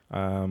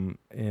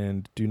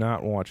 And do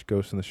not watch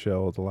Ghost in the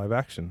Shell, the live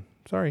action.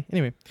 Sorry.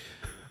 Anyway.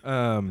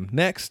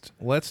 Next,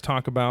 let's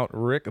talk about,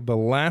 Rick, the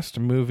last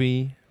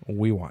movie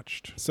we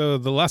watched. So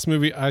the last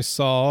movie I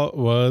saw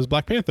was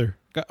Black Panther.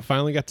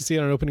 Finally got to see it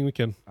on opening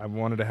weekend. I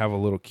wanted to have a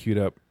little queued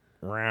up,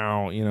 but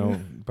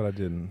I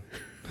didn't.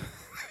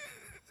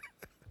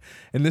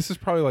 And this is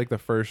probably like the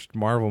first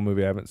Marvel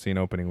movie I haven't seen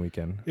opening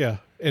weekend. Yeah,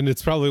 and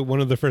it's probably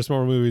one of the first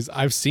Marvel movies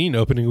I've seen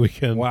opening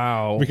weekend.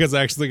 Wow. Because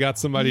I actually got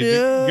somebody to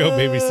go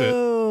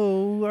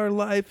babysit. Our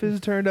life is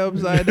turned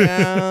upside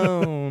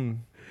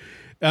down.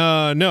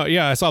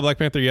 I saw Black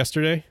Panther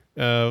yesterday.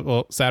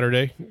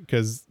 Saturday,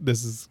 because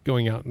this is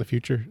going out in the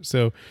future.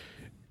 So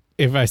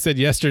if I said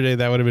yesterday,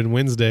 that would have been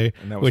Wednesday,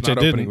 and that was which not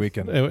I didn't. Opening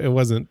weekend. It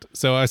wasn't.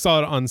 So I saw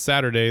it on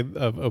Saturday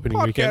of opening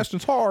weekend.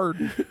 Podcasting's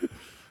hard.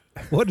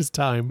 What is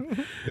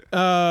time?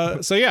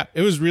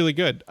 It was really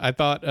good. I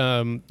thought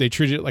they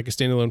treated it like a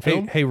standalone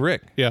film. Hey,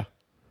 Rick. Yeah.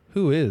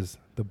 Who is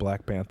the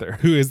Black Panther?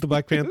 Who is the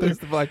Black Panther? Who is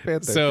the Black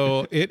Panther?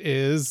 So it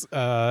is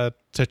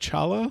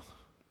T'Challa.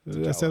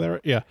 Did I say that right?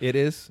 Yeah. It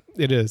is?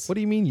 It is. What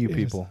do you mean, you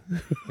people?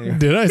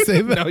 Did I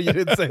say that? No, you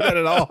didn't say that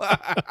at all.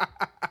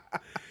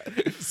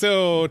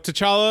 So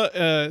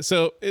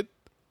T'Challa,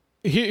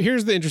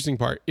 here's the interesting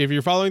part. If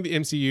you're following the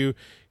MCU,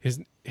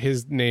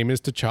 his name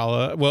is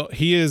T'Challa. Well,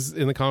 he is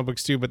in the comic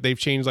books too, but they've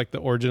changed like the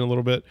origin a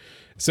little bit.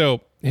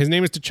 So his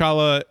name is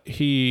T'Challa.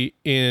 He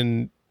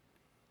in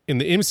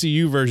the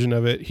MCU version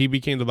of it, he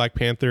became the Black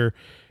Panther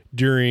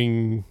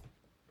during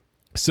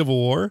Civil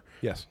War.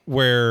 Yes.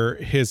 Where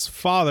his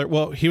father,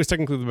 he was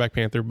technically the Black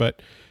Panther,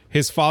 but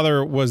his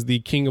father was the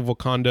King of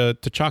Wakanda,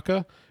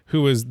 T'Chaka,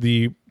 who was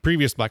the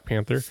previous Black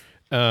Panther.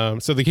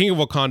 So the King of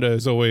Wakanda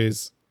is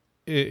always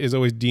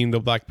deemed the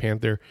Black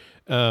Panther.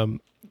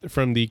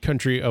 From the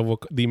country of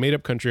the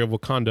made-up country of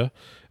Wakanda,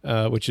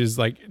 which is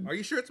like. Are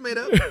you sure it's made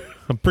up?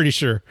 I'm pretty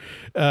sure.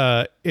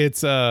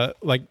 It's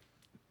like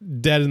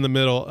dead in the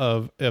middle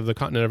of the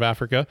continent of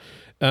Africa.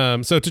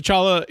 So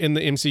T'Challa in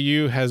the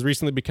MCU has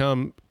recently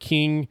become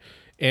king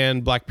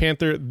and Black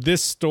Panther.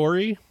 This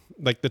story,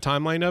 like the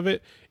timeline of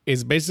it,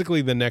 is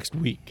basically the next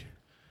week.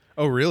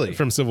 Oh, really?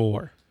 From Civil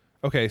War.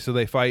 Okay, so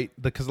they fight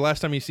because the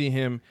last time you see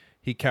him,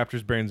 he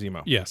captures Baron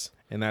Zemo. Yes,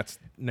 and that's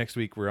next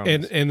week. We're on,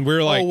 and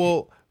we're like, oh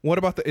well. What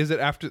about is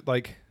it after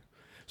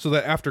so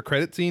that after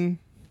credit scene?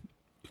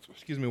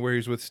 Excuse me, where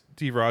he's with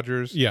Steve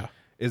Rogers. Yeah,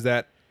 is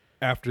that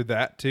after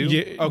that too?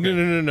 Yeah. Okay.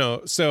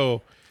 No.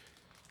 So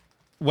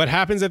what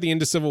happens at the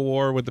end of Civil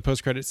War with the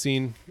post credit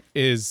scene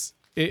is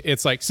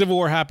it's like Civil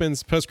War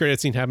happens, post credit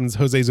scene happens.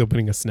 Jose's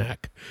opening a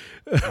snack.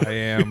 I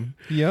am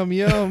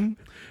yum.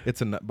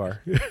 It's a nut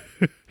bar.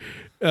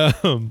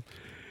 So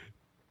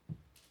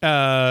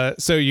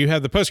you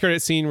have the post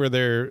credit scene where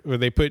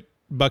they put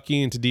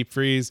Bucky into deep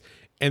freeze.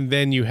 And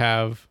then you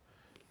have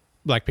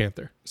Black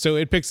Panther. So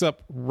it picks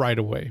up right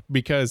away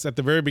because at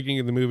the very beginning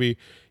of the movie,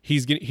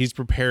 he's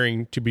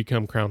preparing to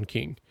become crowned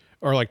king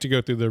or like to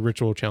go through the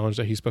ritual challenge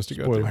that he's supposed to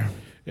go through.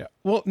 Yeah.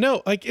 Well,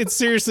 no, like it's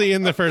seriously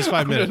in the first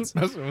 5 minutes.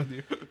 I'm just messing with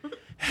you.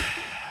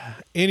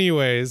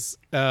 Anyways,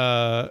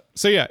 it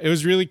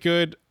was really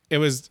good. It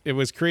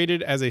was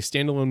created as a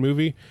standalone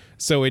movie,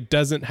 so it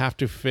doesn't have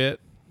to fit.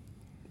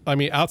 I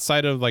mean,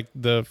 outside of like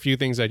the few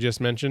things I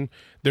just mentioned,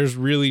 there's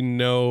really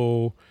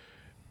no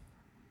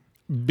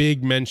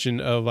big mention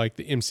of like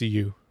the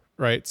MCU,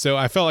 right? So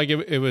I felt like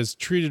it was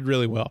treated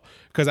really well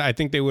because I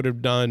think they would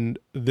have done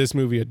this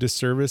movie a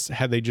disservice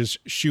had they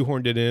just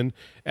shoehorned it in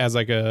as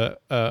like an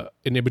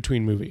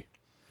in-between movie.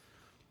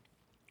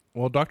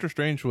 Well, Doctor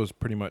Strange was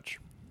pretty much.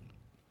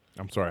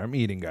 I'm sorry, I'm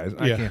eating, guys.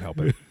 I can't help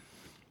it.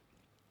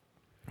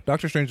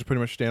 Doctor Strange was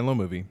pretty much a standalone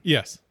movie.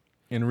 Yes,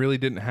 and really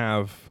didn't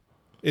have.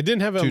 It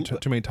didn't have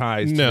too many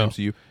ties to the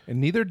MCU, and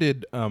neither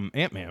did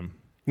Ant-Man.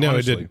 No,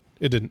 honestly.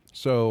 It didn't.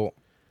 So.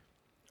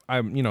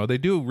 They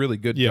do a really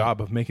good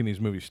job of making these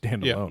movies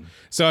stand alone.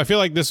 So I feel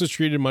like this was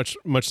treated much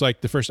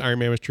like the first Iron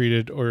Man was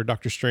treated, or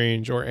Doctor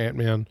Strange, or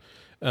Ant-Man.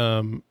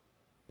 I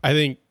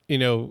think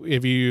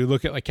if you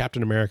look at like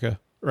Captain America,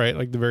 right,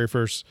 like the very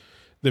first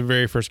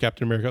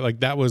Captain America,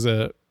 like that was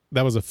a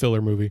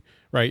filler movie,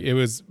 right? It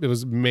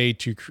was made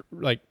to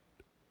like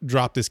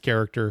drop this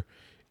character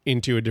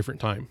into a different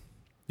time.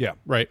 Yeah,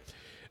 right.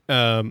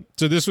 So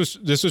this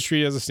was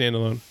treated as a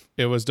standalone.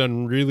 It was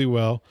done really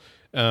well.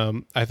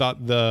 I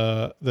thought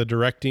the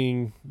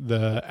directing,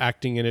 the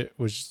acting in it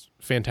was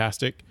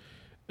fantastic.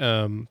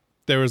 There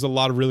was a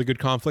lot of really good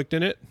conflict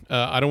in it.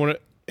 I don't want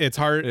to. It's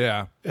hard.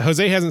 Yeah.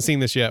 Jose hasn't seen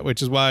this yet,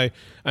 which is why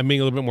I'm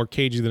being a little bit more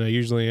cagey than I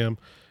usually am.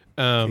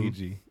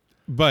 Cagey.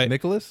 But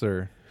Nicholas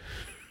or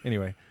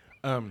anyway.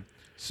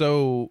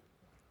 So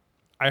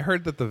I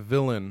heard that the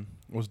villain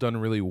was done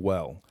really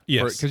well.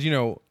 Yes.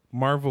 Because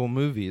Marvel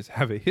movies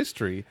have a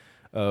history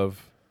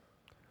of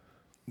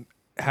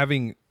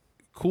having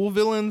cool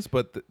villains,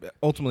 but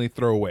ultimately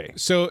throw away.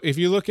 So if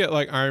you look at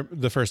like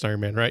the first Iron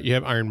Man, right? You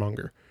have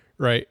Ironmonger,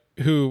 right?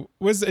 Who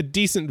was a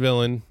decent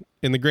villain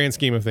in the grand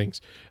scheme of things.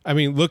 I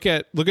mean, look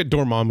at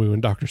Dormammu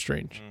and Doctor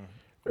Strange.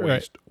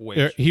 Waste.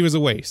 He was a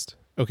waste.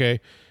 Okay.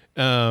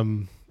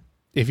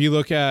 If you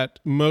look at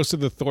most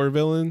of the Thor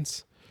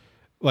villains,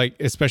 like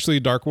especially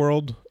Dark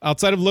World,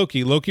 outside of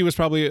Loki was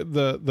probably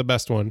the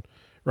best one,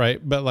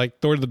 right? But like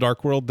Thor the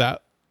Dark World,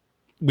 that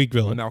weak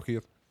villain.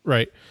 Malekith.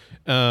 Right.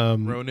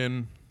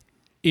 Ronan.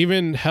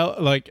 Even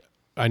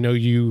I know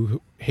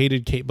you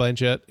hated Cate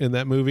Blanchett in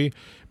that movie,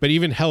 but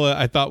even Hela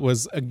I thought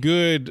was a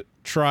good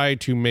try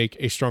to make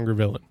a stronger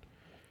villain.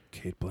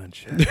 Cate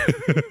Blanchett.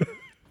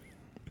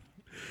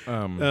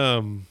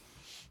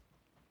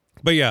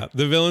 But yeah,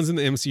 the villains in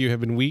the MCU have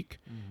been weak,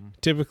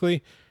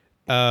 typically.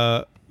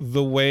 The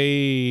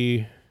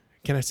way,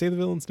 can I say the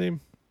villain's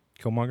name?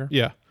 Killmonger?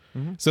 Yeah.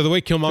 Mm-hmm. So the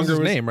way Killmonger his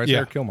name right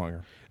there,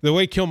 Killmonger. The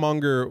way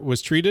Killmonger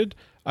was treated,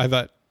 I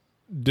thought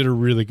did a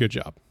really good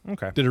job.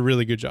 Okay. Did a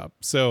really good job.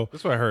 So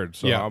that's what I heard.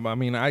 So yeah. I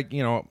mean, I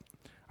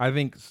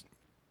think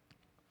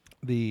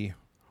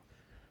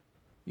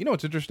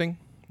what's interesting?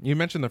 You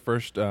mentioned the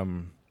first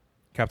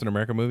Captain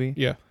America movie.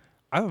 Yeah.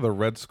 I thought the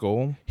Red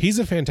Skull. He's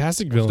a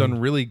fantastic villain. Done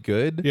really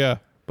good. Yeah.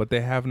 But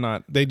they have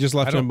not. They just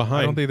left him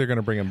behind. I don't think they're going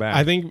to bring him back.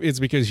 I think it's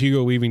because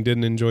Hugo Weaving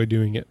didn't enjoy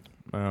doing it.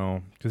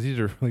 Oh, because he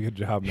did a really good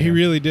job. Man. He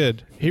really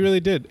did.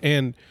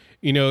 And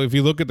if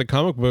you look at the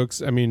comic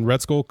books, I mean,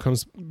 Red Skull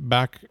comes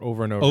back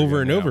over and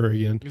over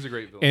again. He's a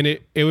great villain. And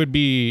it would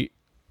be,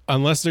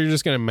 unless they're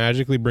just going to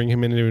magically bring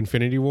him into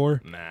Infinity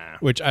War,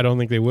 which I don't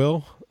think they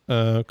will,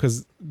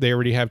 because they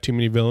already have too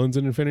many villains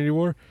in Infinity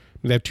War.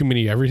 They have too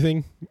many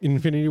everything in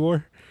Infinity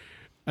War.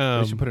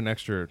 They should put an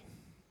extra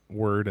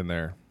word in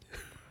there.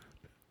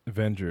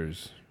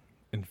 Avengers,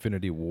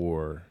 Infinity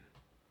War.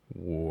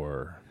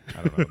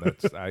 I don't know.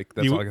 That's all I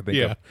can think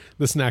of.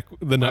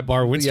 The nut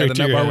bar went straight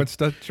to your head. The nut bar went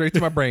straight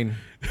to my brain.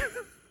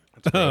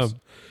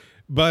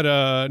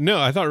 But no,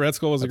 I thought Red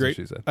Skull was That's a great.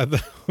 What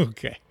she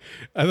said.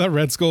 I thought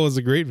Red Skull was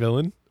a great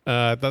villain.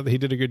 I thought he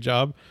did a good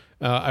job.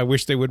 I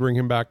wish they would bring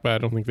him back, but I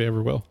don't think they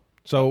ever will.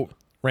 So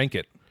rank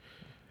it.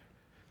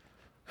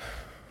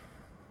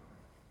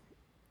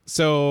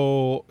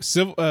 So,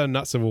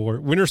 not Civil War.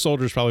 Winter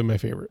Soldier is probably my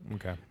favorite.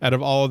 Okay. Out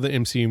of all of the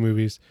MCU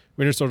movies,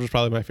 Winter Soldier is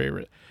probably my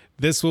favorite.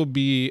 This will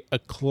be a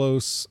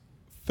close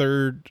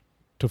third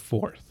to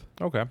fourth.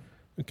 Okay.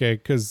 Okay,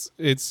 because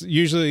it's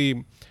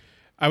usually,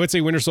 I would say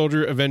Winter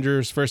Soldier,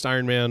 Avengers, first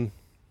Iron Man,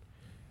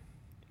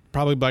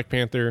 probably Black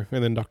Panther,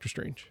 and then Doctor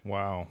Strange.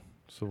 Wow.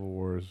 Civil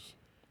War's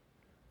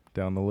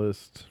down the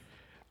list.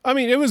 I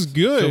mean, it was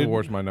good. Civil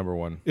War's my number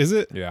one. Is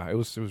it? Yeah, it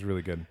was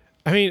really good.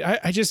 I mean,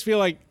 I just feel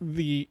like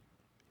the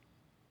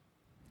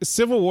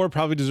Civil War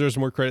probably deserves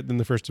more credit than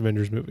the first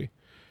Avengers movie.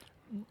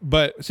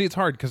 But see, it's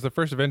hard because the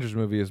first Avengers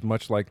movie is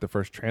much like the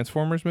first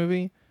Transformers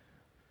movie.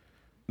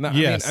 No,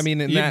 yes, I mean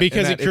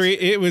because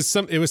it was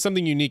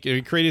something unique.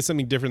 It created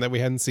something different that we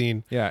hadn't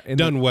seen. Yeah,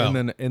 well.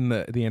 And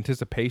then the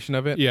anticipation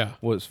of it, yeah,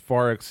 was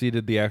far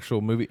exceeded the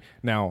actual movie.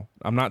 Now,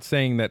 I'm not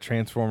saying that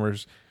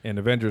Transformers and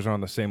Avengers are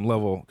on the same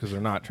level because they're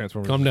not.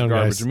 Transformers Calm down, is a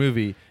garbage guys.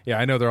 movie. Yeah,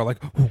 I know they're all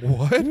like,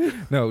 what?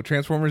 No,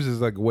 Transformers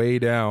is like way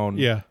down.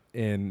 Yeah,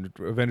 and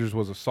Avengers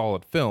was a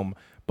solid film,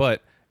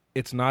 but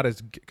it's not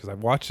as, because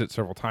I've watched it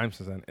several times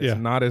since then. It's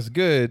not as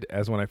good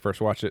as when I first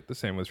watched it. The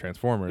same with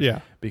Transformers. Yeah,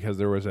 because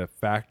there was a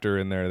factor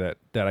in there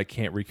that I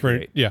can't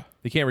recreate. You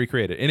can't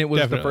recreate it, and it was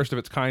Definitely. the first of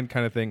its kind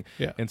of thing.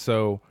 Yeah, and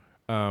so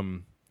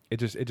it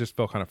just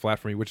fell kind of flat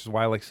for me, which is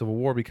why I like Civil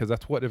War, because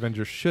that's what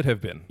Avengers should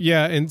have been.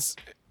 Yeah,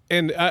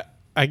 and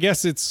I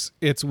guess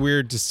it's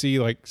weird to see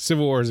like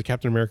Civil War as a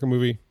Captain America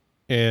movie,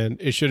 and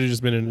it should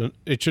have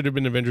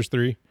been Avengers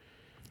 3.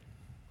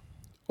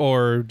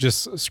 Or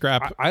just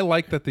scrap. I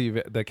like that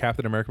the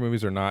Captain America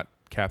movies are not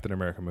Captain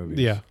America movies.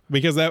 Yeah,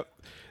 because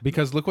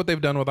look what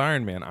they've done with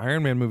Iron Man.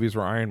 Iron Man movies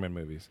were Iron Man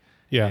movies.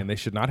 Yeah, and they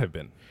should not have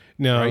been.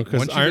 No, because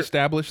once you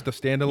establish the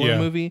standalone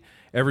movie,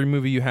 every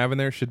movie you have in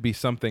there should be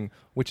something.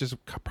 Which is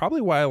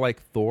probably why I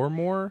like Thor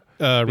more.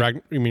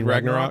 You mean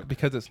Ragnarok?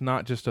 Because it's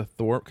not just a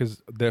Thor.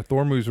 Because the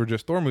Thor movies were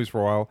just Thor movies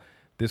for a while.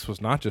 This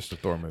was not just a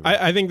Thor movie.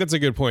 I think that's a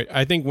good point.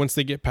 I think once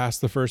they get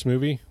past the first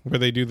movie, where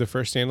they do the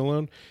first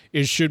standalone,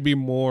 it should be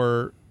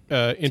more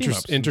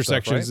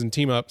intersections and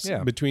team ups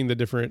between the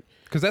different,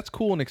 because that's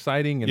cool and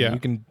exciting, and you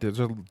can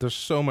there's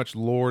so much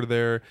lore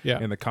there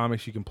in the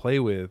comics you can play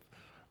with,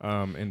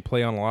 and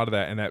play on a lot of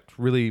that, and that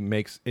really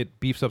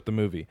beefs up the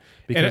movie,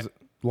 because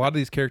a lot of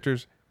these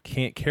characters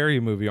can't carry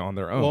a movie on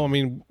their own. Well, I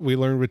mean, we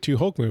learned with 2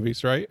 Hulk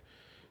movies, right?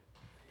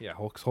 Yeah,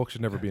 Hulk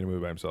should never be in a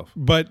movie by himself.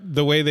 But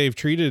the way they've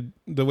treated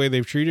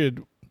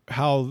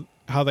how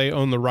they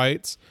own the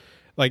rights,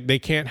 like they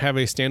can't have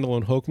a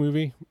standalone Hulk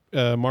movie,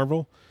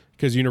 Marvel,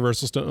 because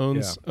Universal still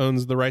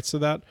owns the rights to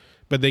that,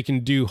 but they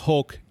can do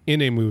Hulk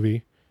in a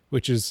movie,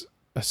 which is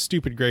a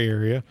stupid gray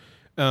area.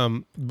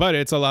 But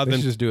it's allowed them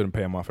to just do it and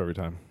pay them off every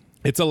time.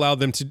 It's allowed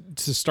them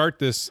to start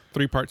this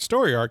 3-part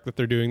story arc that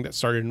they're doing that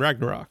started in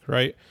Ragnarok,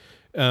 right?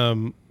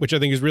 Which I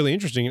think is really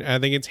interesting. And I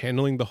think it's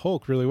handling the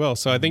Hulk really well.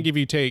 So I think if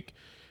you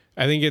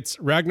I think it's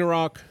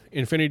Ragnarok,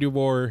 Infinity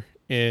War,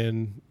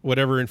 and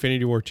whatever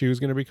Infinity War 2 is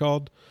going to be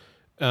called.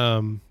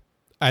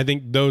 I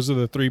think those are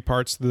the 3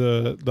 parts.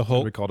 The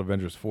whole we called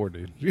Avengers 4,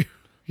 dude.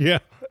 Yeah,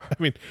 I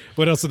mean,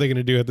 what else are they going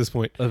to do at this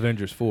point?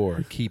 Avengers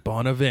 4, keep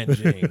on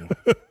avenging.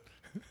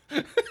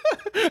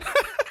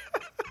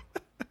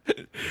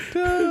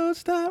 Don't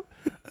stop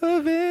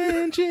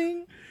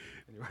avenging.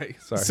 Right.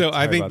 Sorry. So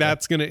I think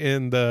that's going to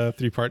end the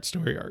 3-part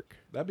story arc.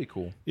 That'd be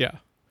cool. Yeah.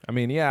 I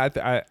mean, yeah,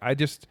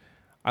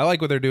 I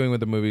like what they're doing with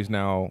the movies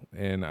now,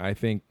 and I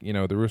think, you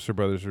know, the Russo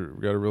brothers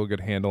got a real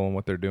good handle on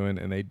what they're doing,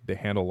 and they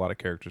handle a lot of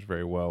characters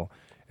very well.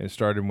 And it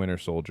started in Winter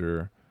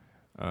Soldier.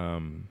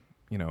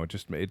 You know,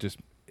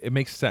 it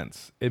makes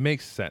sense. It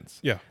makes sense.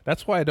 Yeah.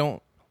 That's why a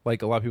lot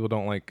of people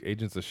don't like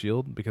Agents of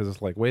S.H.I.E.L.D., because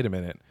it's like, wait a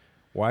minute.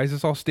 Why is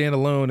this all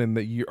standalone? And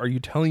are you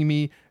telling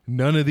me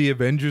none of the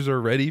Avengers are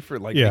ready for,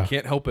 like, they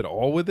can't help at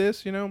all with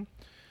this, you know?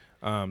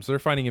 So they're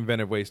finding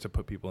inventive ways to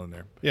put people in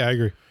there. Yeah, I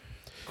agree.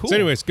 Cool. So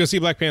anyways, go see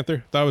Black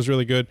Panther. Thought it was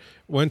really good.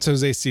 Once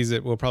Jose sees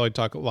it, we'll probably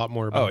talk a lot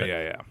more about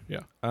it.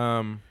 Yeah.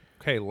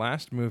 Okay,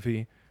 last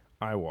movie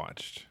I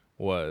watched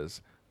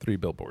was 3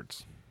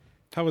 Billboards.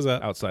 How was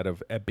that? Outside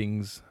of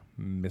Ebbings,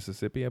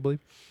 Mississippi, I believe.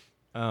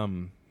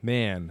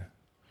 Man.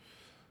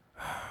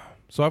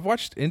 So I've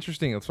watched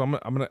interesting. So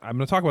I'm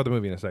gonna talk about the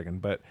movie in a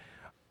second. But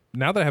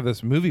now that I have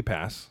this Movie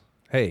Pass,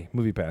 hey,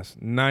 Movie Pass,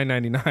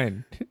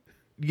 $9.99.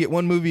 You get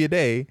 1 movie a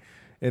day.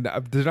 And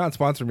they're not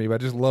sponsoring me, but I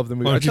just love the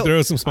movie. Why don't you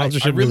throw some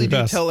sponsorship? I really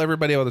do tell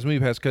everybody about this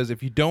Movie Pass, because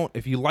if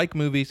you like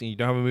movies and you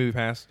don't have a Movie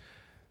Pass,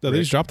 no, they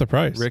just dropped the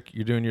price. Rick,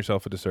 you're doing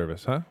yourself a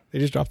disservice, huh? They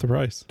just dropped the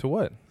price. To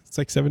what? It's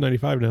like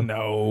 $7.95 now.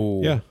 No.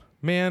 Yeah.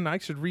 Man, I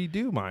should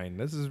redo mine.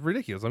 This is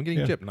ridiculous. I'm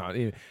getting gypped. Not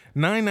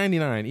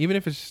 $9.99. Even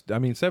if it's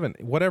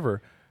 $7,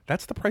 whatever.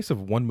 That's the price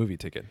of 1 movie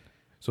ticket.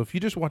 So if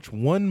you just watch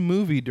 1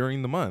 movie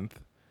during the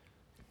month,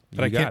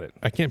 but you got it.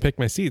 I can't pick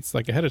my seats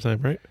like ahead of time,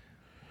 right?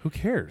 Who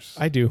cares?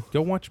 I do.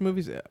 Go watch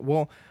movies.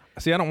 Well,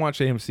 see, I don't watch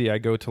AMC. I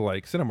go to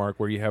like Cinemark,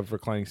 where you have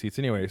reclining seats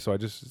anyway. So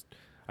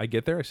I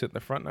get there, I sit in the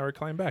front, and I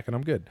recline back, and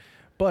I'm good.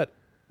 But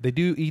they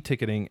do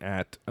e-ticketing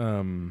at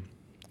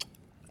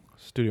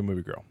Studio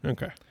Movie Grill.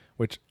 Okay.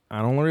 Which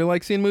I don't really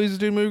like seeing movies at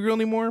Studio Movie Grill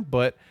anymore,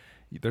 but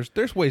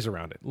there's ways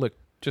around it. Look,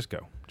 just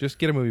go. Just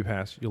get a Movie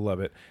Pass. You'll love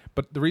it.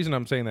 But the reason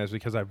I'm saying that is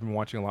because I've been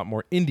watching a lot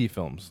more indie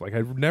films. Like,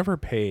 I'd never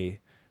pay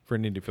for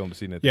an indie film to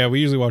see it. Yeah, we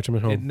usually watch them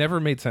at home. It never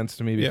made sense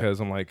to me, because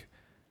I'm like,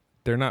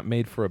 they're not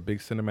made for a big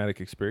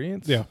cinematic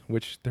experience,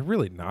 which they're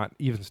really not,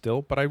 even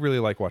still. But I really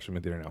like watching them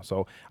in theater now.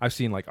 So I've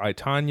seen like I,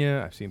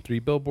 Tonya. I've seen 3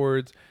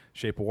 Billboards.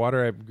 Shape of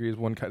Water, I agree, is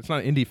one. It's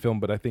not an indie film,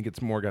 but I think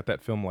it's more got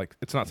that film, like,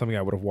 it's not something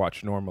I would have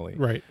watched normally.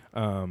 Right.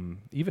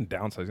 Even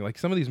Downsizing. Like,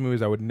 some of these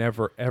movies I would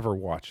never, ever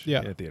watch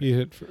in a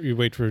theater. You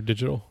wait for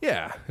digital.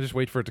 Yeah. I just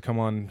wait for it to come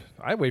on.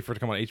 I wait for it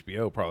to come on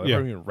HBO, probably. I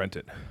don't even rent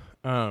it.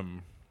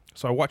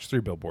 So I watched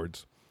 3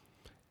 Billboards,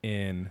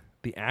 and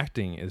the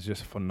acting is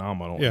just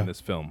phenomenal in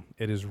this film.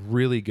 It is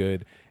really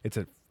good. It's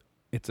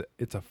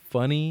a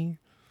funny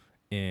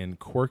and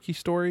quirky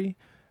story,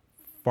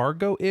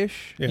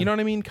 Fargo-ish. You know what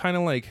I mean? Kind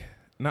of like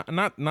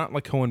not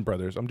like Coen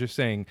Brothers. I'm just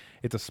saying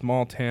it's a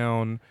small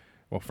town.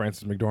 Well,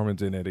 Frances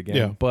McDormand's in it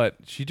again, but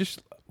she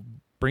just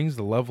brings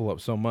the level up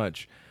so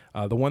much.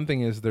 The one thing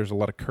is there's a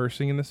lot of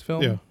cursing in this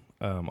film.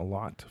 A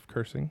lot of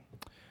cursing.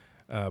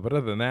 But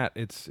other than that,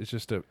 it's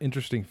just an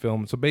interesting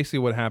film. So basically,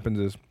 what happens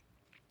is,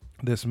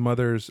 this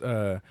mother's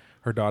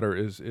her daughter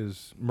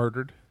is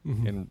murdered,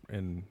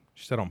 and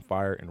set on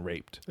fire and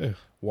raped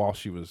while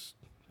she was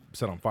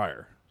set on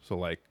fire. So,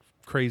 like,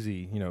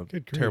 crazy,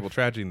 terrible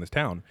tragedy in this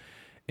town.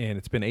 And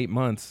it's been 8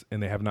 months,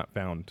 and they have not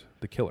found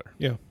the killer.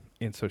 Yeah.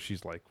 And so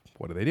she's like,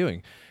 what are they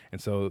doing?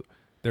 And so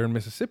they're in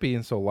Mississippi,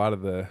 and so a lot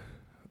of the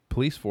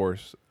police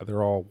force,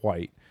 they're all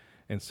white.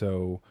 And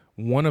so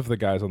one of the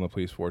guys on the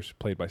police force,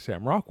 played by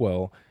Sam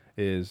Rockwell,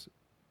 is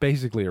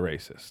basically a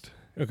racist.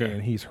 Okay.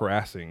 And he's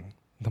harassing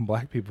the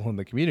black people in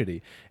the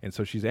community. And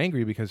so she's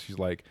angry because she's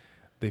like,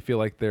 they feel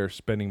like they're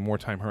spending more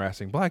time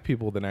harassing black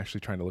people than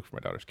actually trying to look for my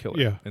daughter's killer.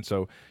 Yeah. And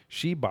so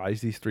she buys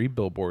these 3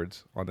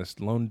 billboards on this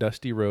lone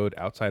dusty road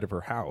outside of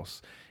her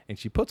house, and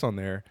she puts on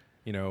there,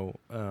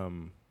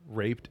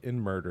 raped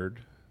and murdered,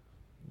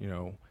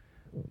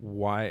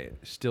 why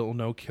still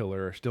no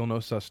killer, still no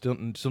sus, still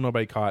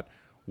nobody caught,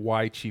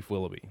 why Chief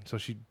Willoughby. So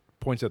she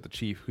points out the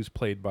chief, who's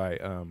played by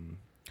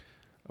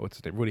what's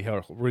his name, Woody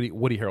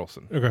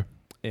Harrelson.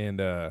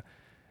 Okay.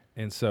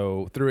 And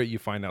so through it, you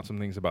find out some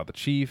things about the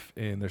chief,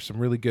 and there's some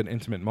really good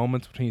intimate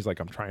moments between. He's like,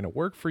 I'm trying to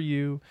work for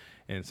you,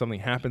 and something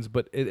happens.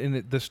 But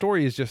the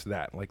story is just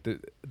that. Like,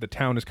 the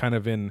town is kind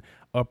of in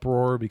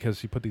uproar because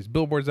she put these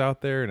billboards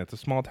out there, and it's a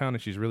small town,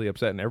 and she's really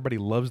upset, and everybody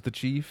loves the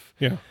chief.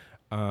 Yeah.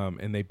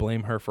 And they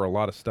blame her for a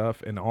lot of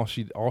stuff, and all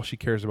she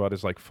cares about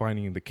is, like,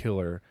 finding the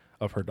killer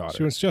of her daughter.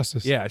 She wants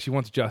justice. Yeah, she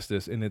wants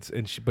justice, and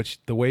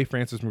the way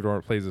Frances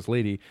McDormand plays this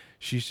lady,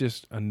 she's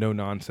just a no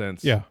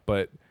nonsense. Yeah,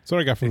 but that's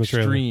what I got from the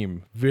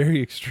trailer. Very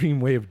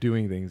extreme way of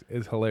doing things.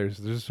 Is hilarious.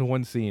 There's this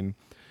one scene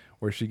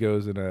where she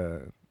goes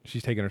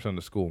she's taking her son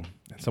to school,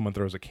 and someone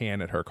throws a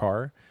can at her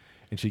car,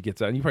 and she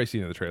gets out. And you probably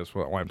seen it in the trailer. That's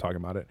why I'm talking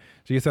about it.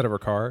 She gets out of her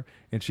car,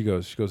 and she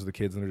goes to the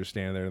kids, and they're just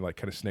standing there, like,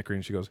 kind of snickering.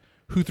 And she goes,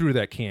 "Who threw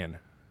that can?"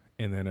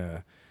 And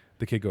then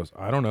the kid goes,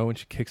 I don't know, and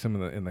she kicks him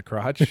in the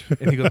crotch,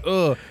 and he goes,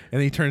 ugh, and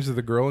then he turns to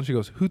the girl, and she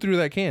goes, who threw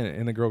that can?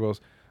 And the girl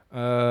goes,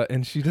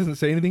 and she doesn't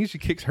say anything. She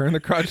kicks her in the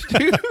crotch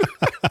too.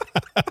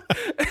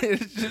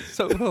 It's just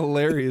so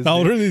hilarious. How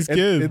old are these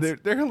kids? And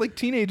they're like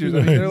teenagers.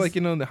 Nice. I mean, they're like,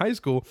 in the high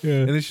school. Yeah.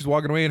 And then she's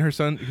walking away, and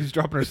he's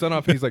dropping her son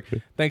off, and he's like,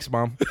 thanks,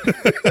 Mom.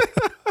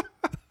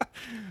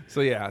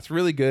 So yeah, it's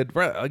really good.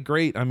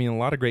 Great. I mean, a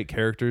lot of great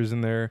characters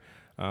in there.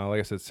 Like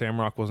I said,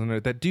 Sam Rockwell's in there.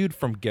 That dude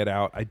from Get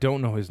Out, I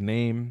don't know his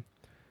name,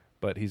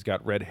 but he's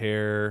got red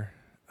hair.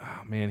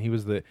 Oh man, he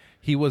was the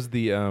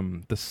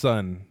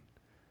son,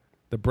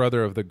 the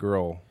brother of the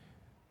girl.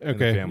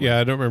 Okay, yeah,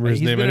 I don't remember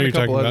his name. Been I know in a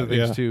couple other about,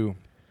 things too.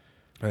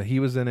 He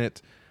was in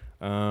it,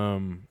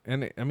 and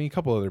I mean a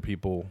couple other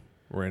people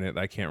were in it.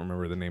 I can't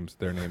remember their names.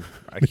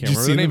 I can't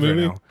remember the names right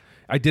now.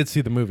 I did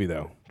see the movie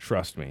though.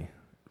 Trust me,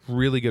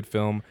 really good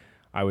film.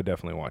 I would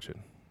definitely watch it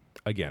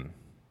again.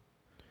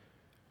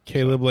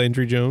 Caleb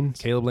Landry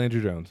Jones.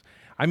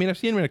 I mean, I've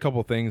seen him in a couple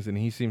of things, and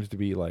he seems to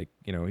be like,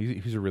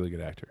 he's a really good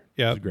actor.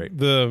 Yeah, he's great.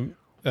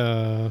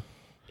 The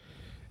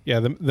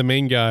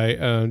main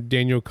guy,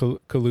 Daniel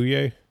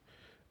Kaluuya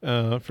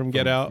from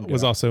Get Out,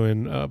 was also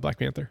in Black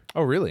Panther.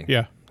 Oh, really?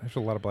 Yeah. There's a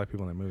lot of black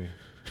people in that movie.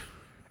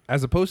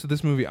 As opposed to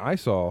this movie I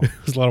saw,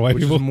 there's a lot of white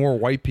people. More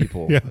white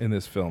people in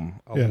this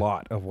film. A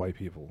lot of white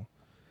people.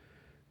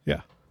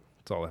 Yeah.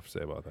 That's all I have to say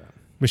about that.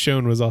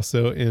 Michonne was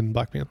also in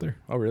Black Panther.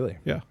 Oh, really?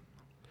 Yeah.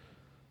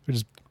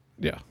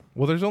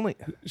 Well,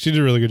 she did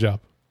a really good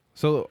job.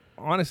 So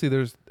honestly,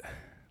 there's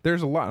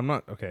a lot. I'm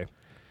not okay.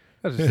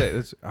 Let's just say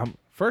this.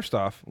 First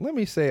off, let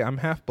me say I'm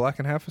half black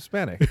and half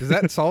Hispanic. Does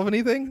that solve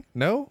anything?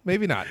 No,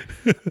 maybe not.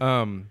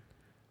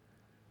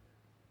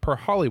 Per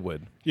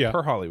Hollywood, yes.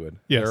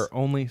 There are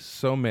only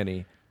so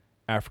many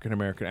African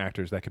American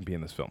actors that can be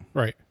in this film.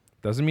 Right.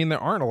 Doesn't mean there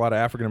aren't a lot of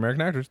African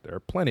American actors. There are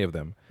plenty of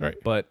them. Right.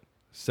 But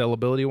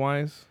sellability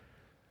wise,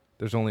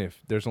 there's only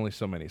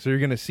so many. So you're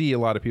going to see a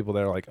lot of people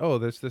that are like, oh,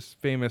 there's this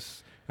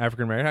famous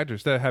African American actor,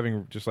 instead of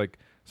having just like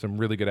some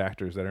really good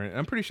actors that are in.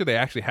 I'm pretty sure they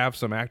actually have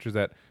some actors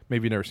that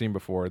maybe you've never seen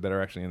before that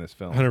are actually in this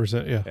film.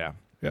 100%. Yeah. Yeah.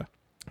 Yeah.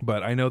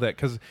 But I know that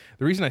because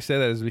the reason I say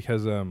that is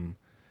because the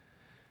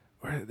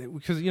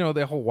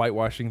whole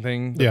whitewashing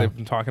thing that they've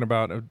been talking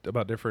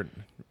about different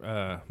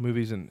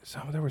movies, and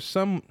there was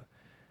some.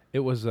 It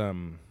was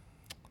the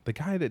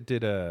guy that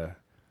did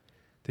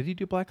he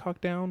do Black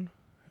Hawk Down?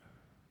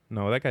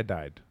 No, that guy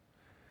died.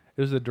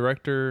 It was the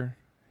director.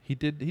 He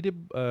did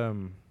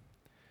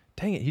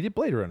dang it, he did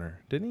Blade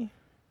Runner, didn't he?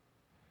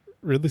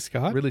 Ridley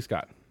Scott.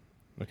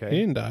 Okay. He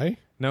didn't die.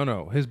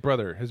 No, his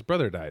brother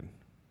died.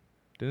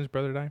 Didn't his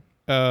brother die?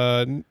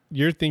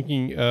 You're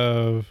thinking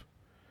of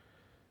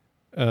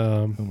who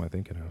am I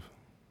thinking of?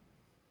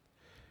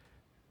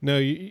 No,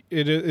 it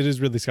is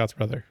Ridley Scott's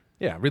brother.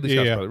 Yeah, Ridley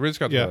Scott's brother. Ridley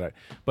Scott's brother died.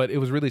 But it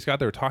was Ridley Scott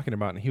they were talking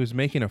about, and he was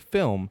making a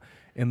film,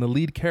 and the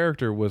lead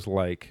character was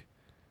like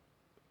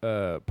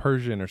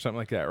Persian or something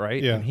like that,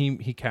 right? Yeah. And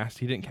he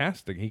cast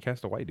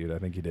a white dude, I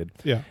think he did.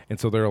 Yeah. And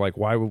so they're like,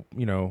 why would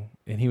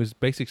and he was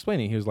basically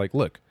explaining, he was like,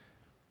 look,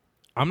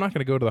 I'm not going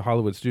to go to the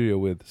Hollywood studio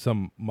with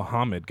some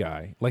Muhammad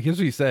guy. Like, here's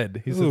what he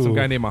said. He said some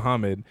guy named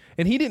Muhammad,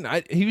 and he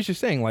didn't. He was just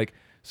saying like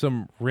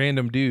some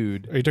random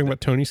dude. Are you talking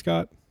about Tony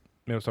Scott?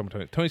 No,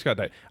 Tony Scott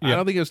died. Yeah. I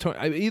don't think it was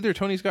either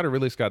Tony Scott or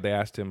Ridley Scott. They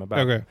asked him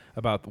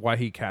about why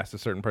he cast a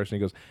certain person. He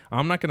goes,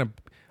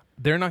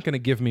 they're not gonna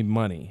give me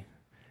money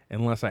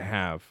unless I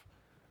have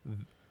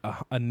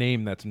a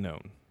name that's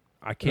known.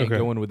 I can't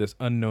go in with this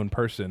unknown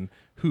person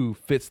who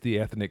fits the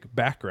ethnic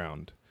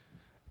background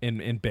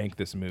and bank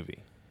this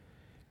movie.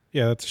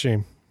 Yeah, that's a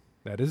shame.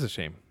 That is a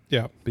shame.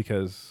 Yeah.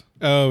 Because...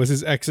 Oh, it was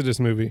his Exodus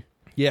movie.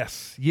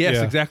 Yes,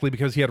 exactly,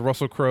 because he had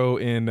Russell Crowe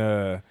in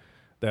the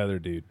other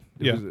dude.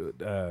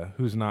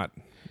 Who's not,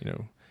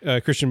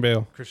 Christian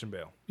Bale.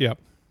 Yeah.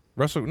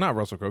 Not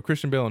Russell Crowe.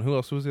 Christian Bale, and who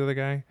else was the other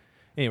guy?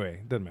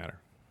 Anyway, doesn't matter.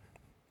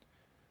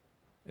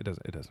 It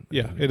doesn't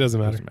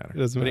matter.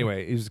 But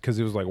anyway, because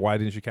he was like, why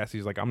didn't you cast?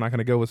 He's like, I'm not going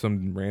to go with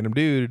some random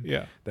dude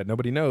that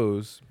nobody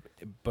knows,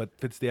 but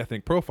fits the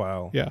ethnic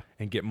profile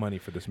and get money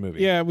for this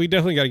movie. Yeah, we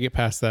definitely got to get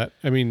past that.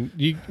 I mean,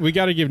 we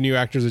got to give new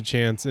actors a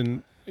chance,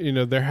 and,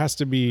 there has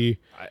to be...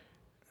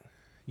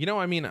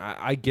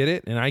 I get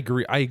it, and I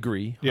agree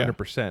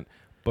 100%,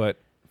 but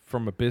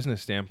from a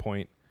business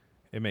standpoint,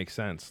 it makes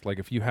sense. Like,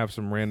 if you have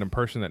some random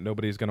person that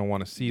nobody's going to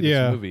want to see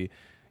this movie...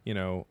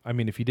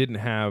 if you didn't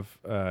have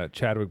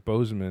Chadwick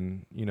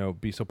Boseman,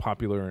 be so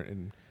popular,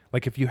 and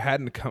like if you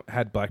hadn't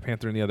had Black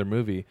Panther in the other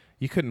movie,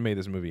 you couldn't have made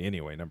this movie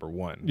anyway, number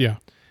one. Yeah.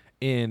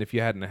 And if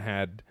you hadn't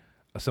had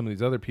some of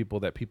these other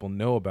people that people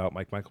know about,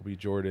 like Michael B.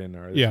 Jordan,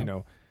 or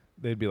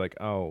they'd be like,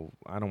 oh,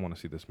 I don't want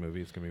to see this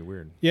movie. It's gonna be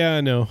weird. Yeah,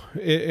 I know.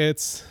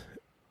 It's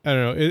I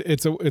don't know.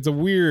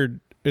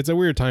 It's a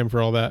weird time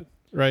for all that,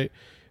 right?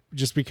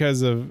 Just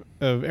because of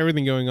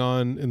everything going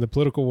on in the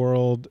political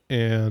world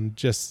and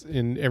just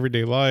in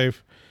everyday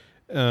life.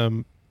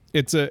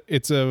 It's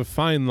a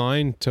fine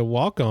line to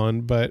walk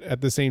on, but at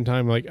the same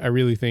time, like, I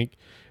really think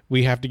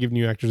we have to give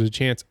new actors a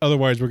chance.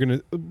 Otherwise, we're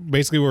going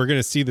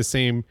to see the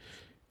same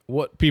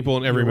people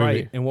in every movie.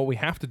 Right. And what we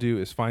have to do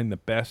is find the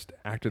best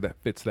actor that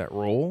fits that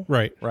role.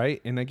 Right.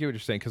 Right. And I get what you're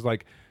saying. Because,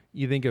 like,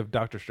 you think of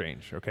Doctor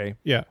Strange, okay?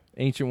 Yeah.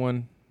 Ancient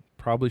One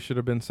probably should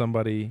have been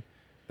somebody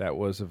that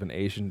was of an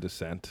Asian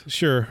descent.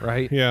 Sure.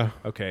 Right? Yeah.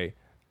 Okay.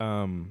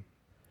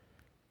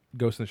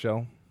 Ghost in the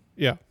Shell.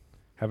 Yeah.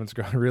 Heaven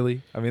Scarlet,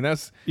 really? I mean,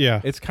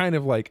 it's kind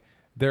of like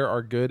there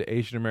are good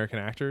Asian American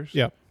actors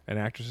and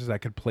actresses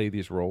that could play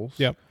these roles.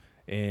 Yep.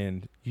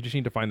 And you just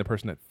need to find the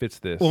person that fits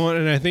this. Well,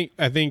 and I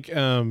think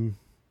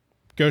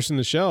Ghost in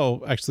the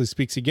Shell actually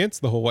speaks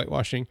against the whole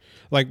whitewashing,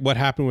 like what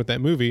happened with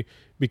that movie,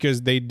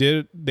 because they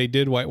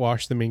did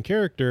whitewash the main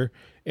character,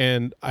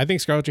 and I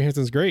think Scarlett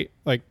Johansson's great.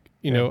 Like,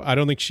 you know, I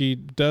don't think she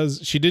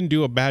didn't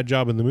do a bad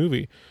job in the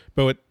movie,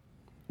 but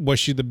was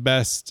she the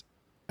best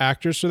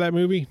actress for that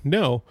movie?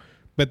 No,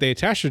 but they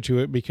attached her to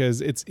it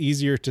because it's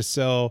easier to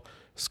sell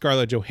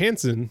Scarlett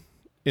Johansson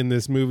in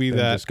this movie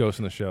than just Ghost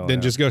in the Shell.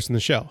 Just Ghost in the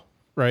Shell,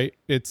 right?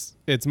 It's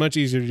much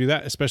easier to do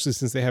that, especially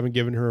since they haven't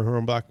given her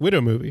own Black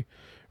Widow movie,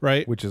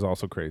 right? Which is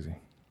also crazy.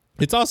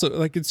 It's also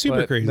like it's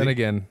super crazy. Then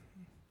again,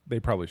 they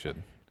probably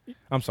should.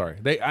 I'm sorry.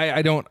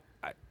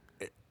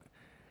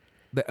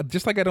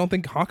 Just like I don't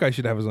think Hawkeye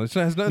should have his own. It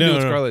has nothing to do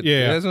with Scarlet.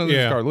 Yeah, it has nothing to do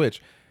with Scarlet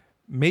Witch.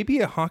 Maybe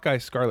a Hawkeye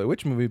Scarlet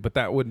Witch movie, but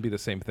that wouldn't be the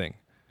same thing.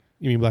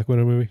 You mean Black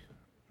Widow movie?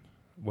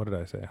 What did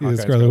I say? Hawkeye,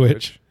 Scarlet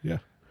Witch. Yeah.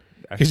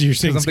 Because you're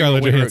saying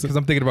Scarlett Johansson. Because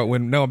I'm thinking about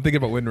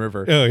Wind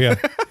River. Oh yeah.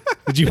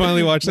 Did you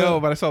finally watch that? No,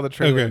 but I saw the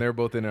trailer and they were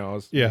both in it. I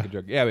was making a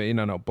joke. Yeah, but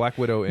no, Black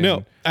Widow and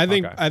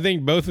Hawkeye. I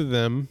think both of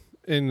them,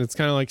 and it's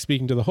kind of like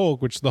speaking to the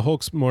Hulk, which the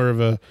Hulk's more of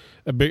a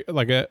big,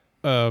 like a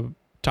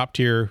top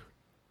tier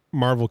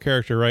Marvel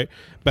character, right?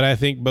 But I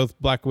think both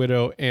Black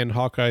Widow and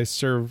Hawkeye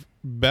serve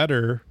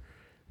better.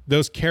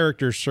 Those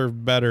characters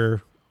serve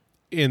better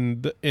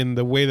in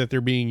the way that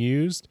they're being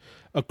used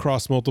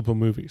across multiple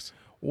movies.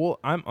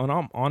 Well, I'm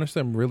honestly,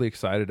 I'm really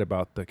excited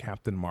about the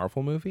Captain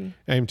Marvel movie.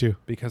 I am too,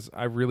 because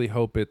I really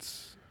hope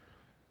it's.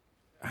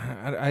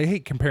 I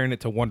hate comparing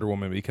it to Wonder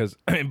Woman because,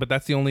 but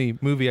that's the only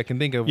movie I can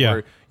think of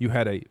where you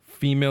had a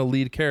female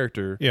lead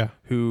character,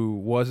 who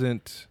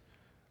wasn't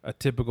a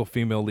typical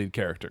female lead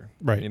character,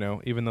 right? You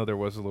know, even though there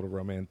was a little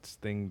romance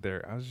thing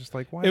there, I was just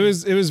like, why? It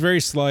was very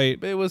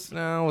slight. It was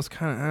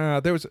kind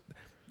of there was.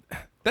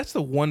 That's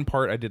the one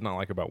part I did not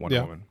like about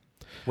Wonder Woman,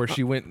 where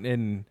she went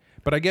in.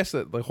 But I guess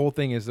that the whole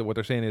thing is that what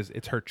they're saying is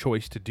it's her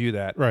choice to do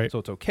that. Right. So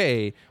it's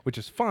okay, which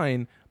is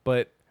fine.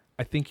 But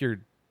I think you're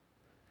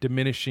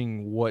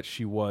diminishing what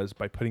she was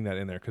by putting that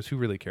in there because who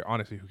really cares?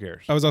 Honestly, who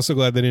cares? I was also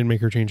glad they didn't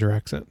make her change her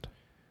accent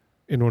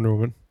in Wonder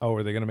Woman. Oh,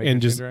 are they going to make her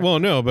change her accent? Well,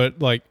 no,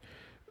 but like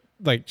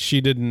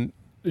she didn't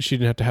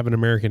have to have an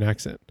American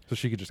accent. So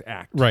she could just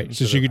act. Right.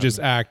 So she could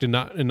just act and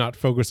not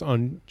focus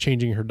on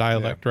changing her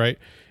dialect, right?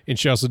 And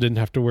she also didn't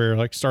have to wear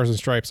like stars and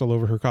stripes all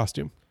over her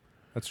costume.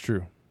 That's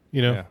true.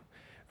 You know? Yeah.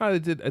 They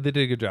did a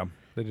good job.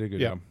 They did a good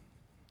job.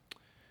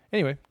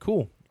 Anyway,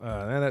 cool.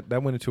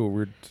 That went into a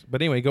weird.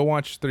 But anyway, go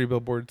watch 3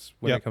 Billboards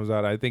when it comes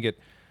out. I think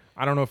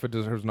I don't know if it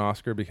deserves an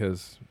Oscar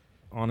because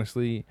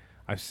honestly,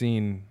 I've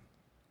seen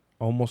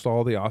almost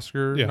all the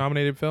Oscar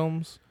nominated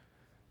films,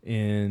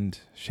 and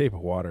Shape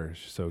of Water is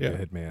so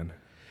good, man.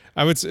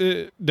 I would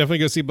definitely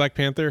go see Black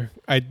Panther.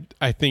 I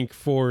think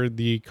for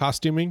the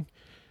costuming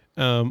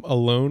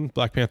alone,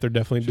 Black Panther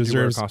definitely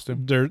deserves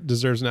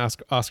an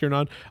Oscar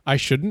nod. I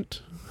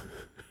shouldn't.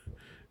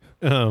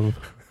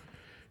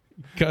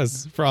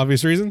 Because for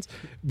obvious reasons,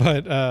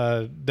 but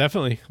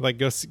definitely like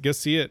go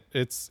see it.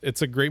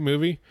 It's a great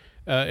movie.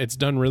 It's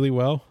done really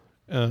well.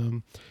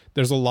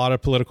 There's a lot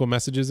of political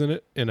messages in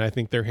it, and I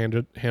think they're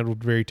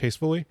handled very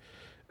tastefully.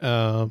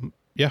 Go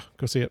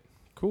see it.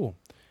 Cool.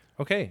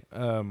 Okay.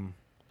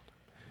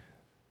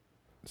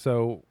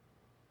 So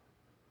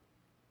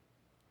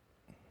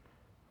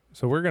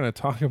we're gonna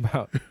talk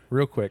about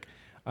real quick.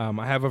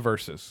 I have a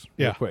versus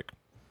real quick.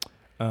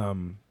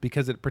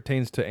 Because it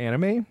pertains to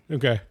anime.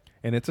 Okay.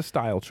 And it's a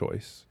style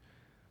choice.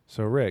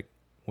 So, Rick,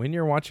 when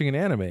you're watching an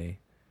anime,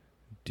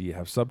 do you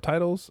have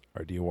subtitles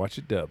or do you watch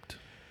it dubbed?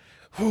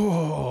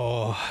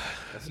 Oh,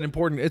 that's an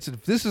important.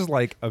 This is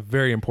like a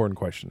very important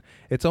question.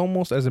 It's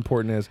almost as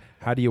important as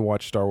how do you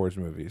watch Star Wars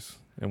movies?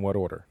 In what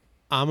order?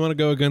 I'm gonna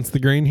go against the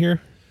grain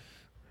here,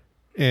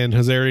 and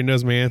Jose already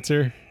knows my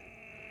answer.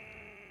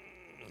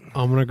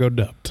 I'm gonna go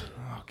dubbed.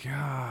 Oh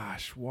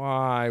gosh,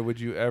 why would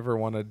you ever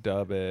want to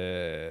dub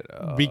it?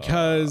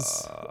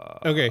 Because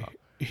okay,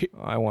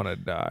 I want to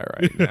die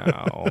right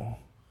now.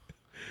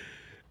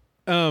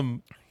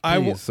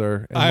 Please,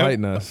 sir,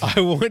 enlighten us.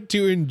 I want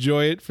to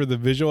enjoy it for the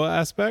visual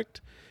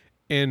aspect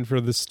and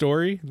for the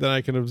story that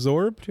I can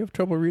absorb. Do you have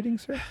trouble reading,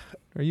 sir?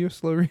 Are you a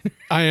slow reader?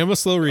 I am a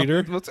slow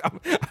reader.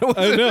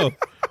 I know.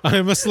 I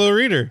am a slow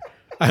reader.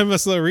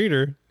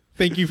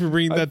 Thank you for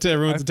bringing that to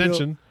everyone's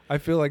attention. I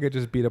feel like I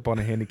just beat up on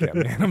a handicap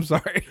man. I'm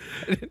sorry.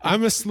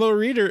 I'm a slow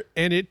reader,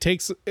 and it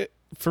takes a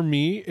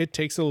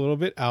little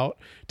bit out.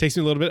 It takes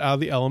me a little bit out of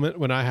the element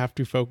when I have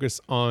to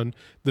focus on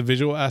the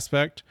visual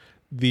aspect,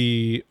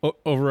 the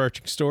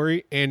overarching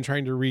story, and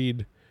trying to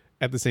read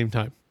at the same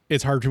time.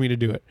 It's hard for me to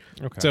do it.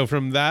 Okay. So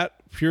from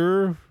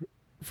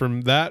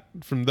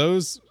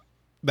those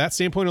that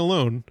standpoint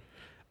alone,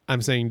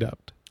 I'm saying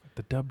dubbed.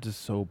 The dubbed is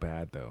so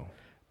bad, though.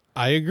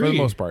 I agree. For the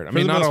most part. I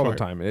mean, not all the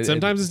time.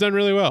 Sometimes it's done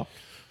really well.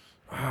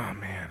 Oh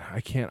man, I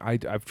can't.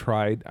 I've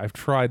tried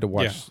to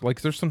watch.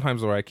 Like, there's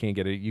sometimes where I can't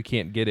get it. You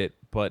can't get it,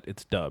 but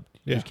it's dubbed.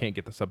 You just can't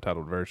get the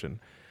subtitled version.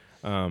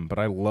 But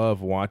I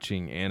love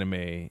watching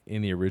anime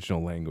in the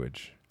original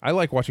language. I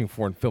like watching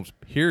foreign films,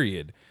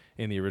 period,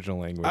 in the original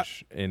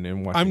language.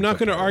 And watching. I'm not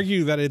going to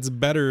argue that it's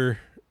better.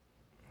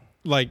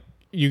 Like,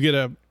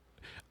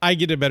 I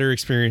get a better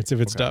experience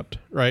if it's dubbed,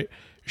 right?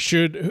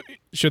 Should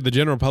the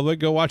general public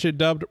go watch it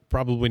dubbed?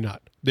 Probably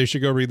not. They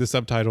should go read the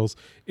subtitles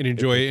and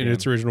enjoy it in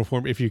its original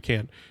form if you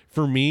can.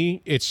 For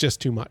me, it's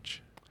just too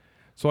much.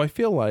 So I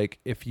feel like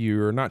if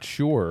you're not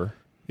sure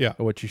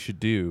what you should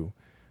do,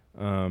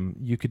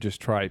 you could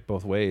just try it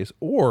both ways.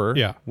 Or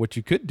what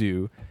you could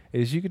do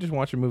is you could just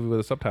watch a movie with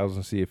the subtitles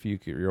and see if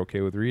you're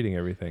okay with reading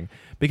everything.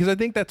 Because I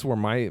think that's where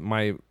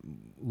my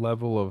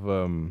level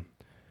of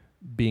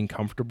being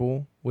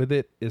comfortable with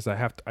it is.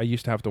 I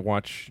used to have to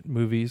watch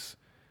movies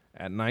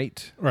at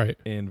night, right,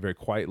 and very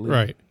quietly,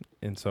 right,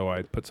 and so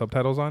I put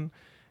subtitles on,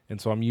 and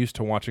so I'm used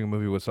to watching a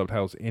movie with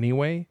subtitles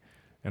anyway,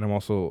 and I'm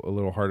also a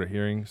little hard of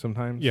hearing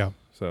sometimes. Yeah,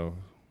 so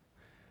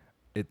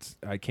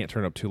I can't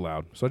turn it up too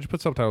loud, so I just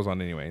put subtitles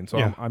on anyway, and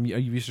so I'm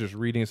used to just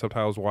reading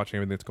subtitles, watching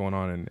everything that's going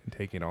on, and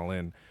taking it all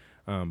in.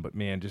 But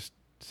man, just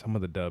some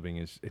of the dubbing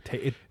is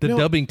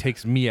dubbing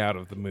takes me out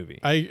of the movie.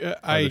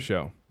 The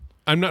show.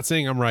 I'm not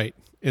saying I'm right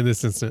in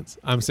this instance.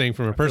 I'm saying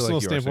from a personal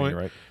standpoint.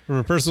 Right. From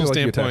a personal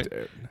standpoint,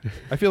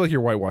 I feel like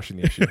you're whitewashing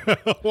the issue.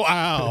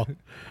 Wow.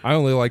 I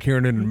only like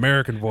hearing it in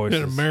American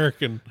voices. In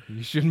American.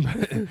 I shouldn't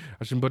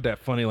put that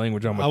funny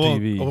language on my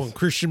TV. I want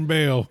Christian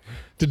Bale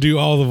to do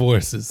all the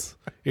voices,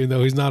 even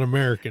though he's not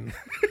American.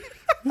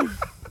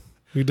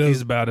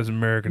 He's about as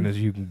American as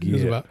you can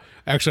get.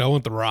 Actually, I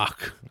want The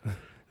Rock.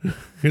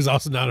 He's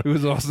also not.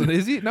 Who's also?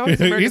 Is he? No,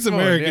 he's American. He's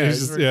American. Yeah,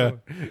 he's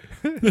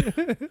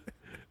just,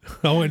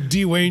 I want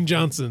Dwayne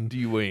Johnson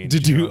to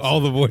do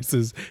all the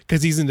voices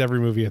because he's in every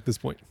movie at this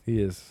point.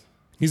 He is.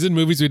 He's in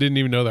movies we didn't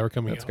even know that were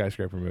coming out. That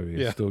skyscraper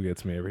movie still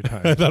gets me every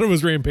time. I thought it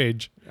was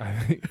Rampage.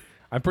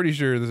 I'm pretty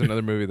sure there's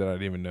another movie that I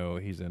didn't even know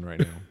he's in right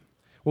now.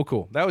 Well,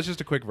 cool. That was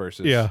just a quick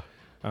versus. Yeah.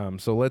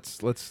 So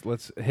let's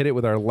hit it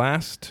with our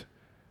last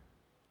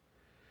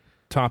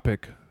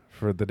topic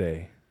for the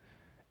day,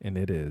 and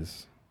it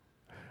is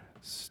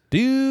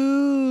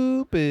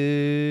Stupid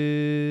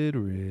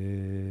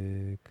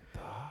Rick.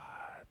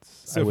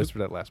 So I whispered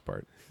that last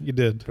part. You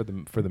did for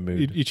the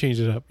mood. You changed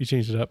it up. You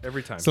changed it up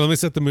every time. So let me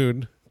set the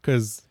mood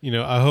because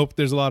I hope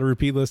there's a lot of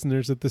repeat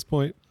listeners at this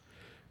point.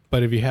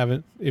 But if you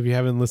haven't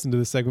listened to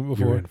this segment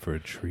before, you're in for a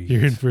treat.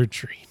 You're in for a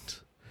treat.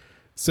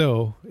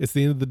 So it's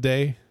the end of the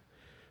day.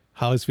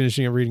 Holly's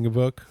finishing up reading a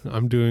book.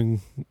 I'm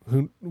doing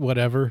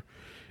whatever,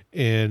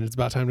 and it's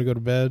about time to go to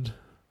bed.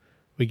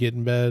 We get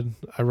in bed.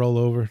 I roll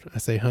over. I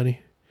say,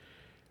 "Honey,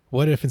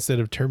 what if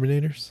instead of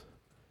Terminators,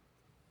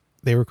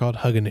 they were called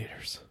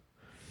Hugginators?"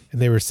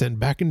 And they were sent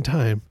back in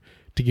time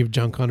to give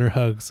John Connor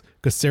hugs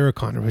because Sarah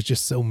Connor was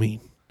just so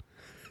mean.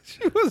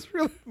 She was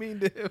really mean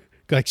to him.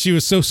 Like, she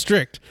was so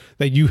strict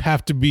that you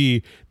have to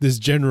be this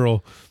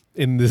general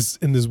in this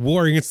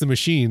war against the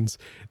machines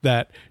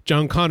that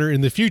John Connor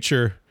in the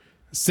future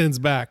sends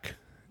back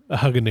a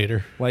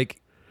Hugginator. Like,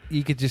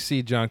 you could just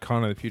see John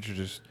Connor in the future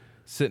just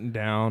sitting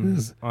down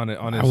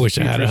on his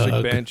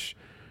futuristic bench,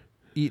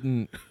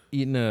 eating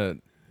a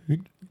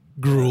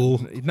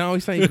gruel. No,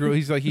 he's not eating gruel.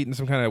 He's like eating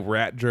some kind of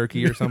rat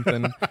jerky or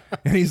something.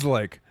 And he's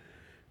like,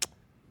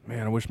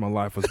 man, I wish my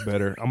life was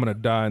better. I'm going to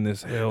die in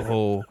this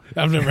hellhole.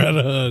 I've never had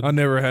a hug. I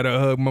never had a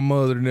hug. My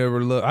mother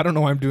never loved. I don't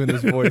know why I'm doing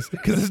this voice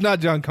because it's not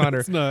John Connor.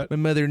 It's not. My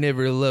mother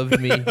never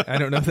loved me. I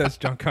don't know if that's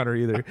John Connor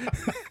either.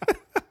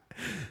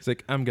 It's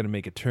like, I'm going to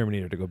make a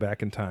Terminator to go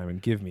back in time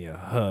and give me a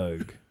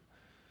hug.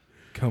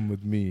 Come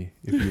with me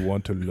if you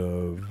want to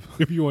love.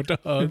 If you want to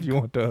hug. If you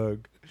want to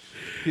hug.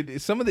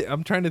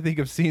 I'm trying to think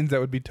of scenes that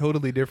would be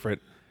totally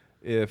different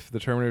if the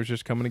Terminator was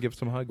just coming to give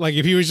some hugs. Like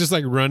if he was just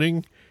like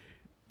running,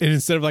 and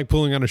instead of like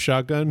pulling on a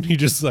shotgun, he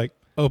just like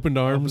opened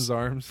arms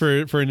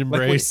for an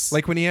embrace.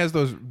 Like when he has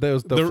those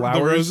flowers, the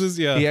roses.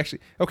 Yeah. He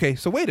actually. Okay,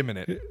 so wait a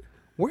minute.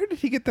 Where did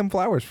he get them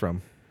flowers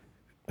from?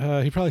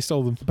 He probably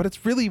stole them. But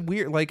it's really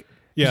weird. Like,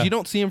 you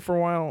don't see him for a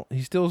while.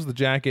 He steals the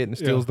jacket and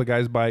steals the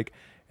guy's bike,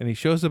 and he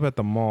shows up at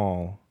the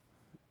mall,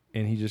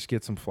 and he just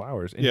gets some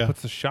flowers, and he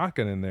puts the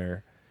shotgun in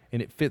there.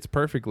 And it fits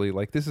perfectly.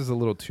 Like, this is a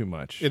little too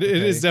much. It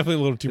is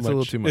definitely a little too much. It's a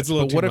little too much.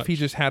 But what if he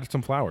just had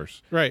some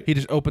flowers? Right. He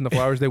just opened the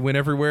flowers. They went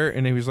everywhere.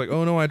 And he was like,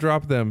 oh, no, I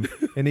dropped them.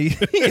 And he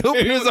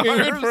opened his arms. He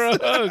went for a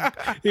hug.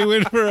 He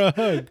went for a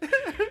hug.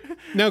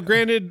 Now,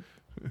 granted,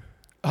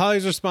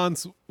 Holly's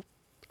response,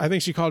 I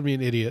think she called me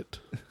an idiot.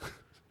 Well,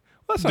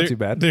 that's not too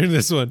bad. During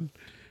this one.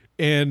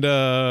 And,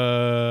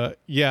 it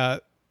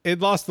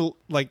lost,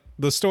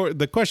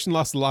 the question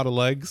lost a lot of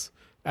legs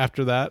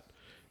after that.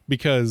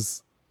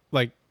 Because,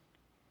 like,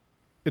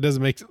 it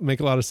doesn't make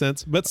a lot of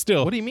sense, but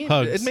still. What do you mean?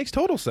 Hugs. It makes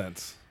total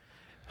sense.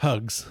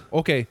 Hugs.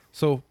 Okay,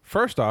 so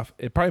first off,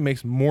 it probably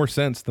makes more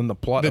sense than the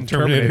plot of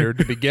Terminator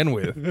to begin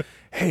with.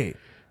 Hey,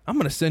 I'm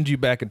going to send you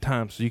back in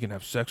time so you can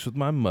have sex with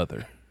my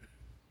mother.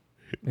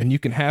 And you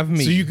can have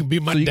me. So you can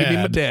be my dad. You can be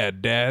my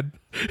dad.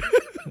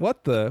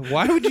 What the?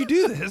 Why would you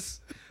do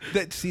this?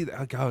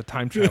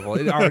 Time travel.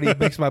 It already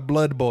makes my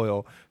blood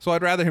boil. So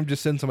I'd rather him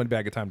just send somebody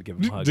back in time to give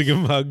him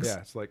hugs. Yeah,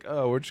 it's like,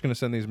 oh, we're just going to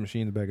send these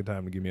machines back in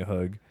time to give me a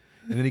hug.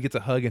 And then he gets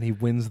a hug and he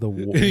wins the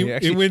war.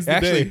 He wins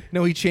the day.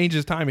 No, he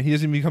changes time and he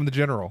doesn't become the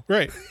general.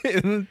 Right.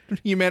 And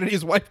humanity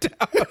is wiped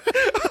out.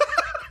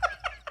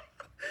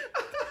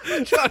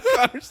 John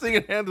Connor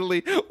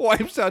single-handedly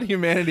wipes out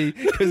humanity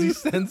because he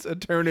sends a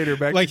Terminator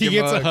back. Like to he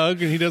gets a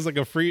hug and he does like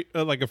a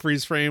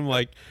freeze frame,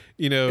 like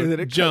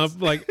jump, cuts.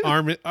 Like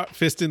arm,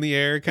 fist in the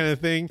air kind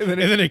of thing, and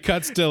then it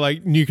cuts to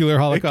like nuclear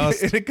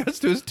holocaust. And it cuts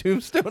to his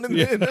tombstone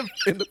in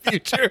the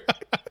future.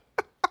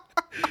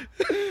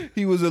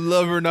 He was a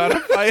lover, not a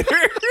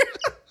fighter.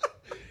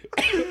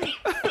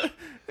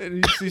 And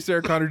you see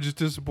Sarah Connor just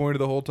disappointed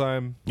the whole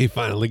time. He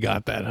finally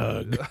got that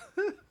hug.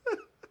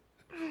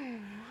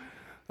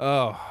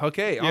 Oh,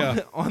 okay. Yeah.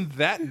 On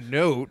that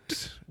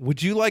note,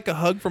 would you like a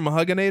hug from a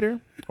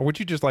Hugginator? Or would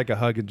you just like a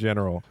hug in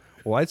general?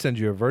 Well, I'd send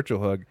you a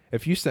virtual hug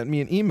if you sent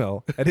me an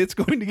email at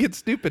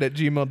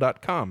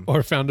itsgoingtogetstupid@gmail.com.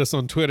 Or found us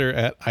on Twitter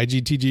at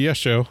IGTGS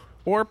Show.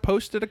 Or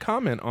posted a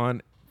comment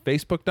on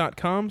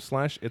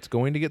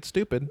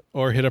facebook.com/itsgoingtogetstupid.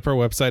 Or hit up our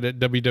website at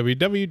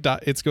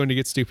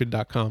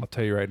www.itsgoingtogetstupid.com. I'll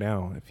tell you right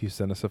now, if you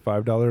send us a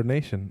 $5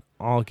 donation,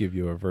 I'll give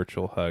you a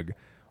virtual hug.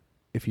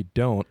 If you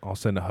don't, I'll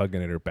send a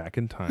Hugginator back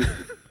in time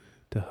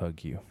to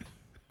hug you.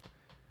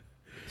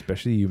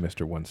 Especially you,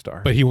 Mr. One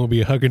Star. But he won't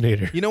be a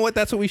Hugginator. You know what?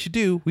 That's what we should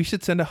do. We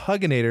should send a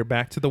Hugginator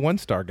back to the One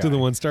Star guy. To the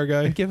One Star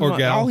guy? And give him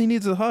all he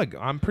needs is a hug.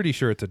 I'm pretty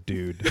sure it's a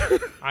dude.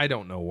 I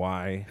don't know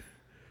why.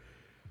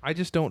 I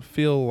just don't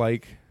feel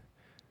like...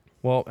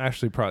 Well,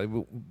 actually,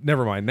 probably...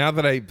 Never mind. Now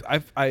that I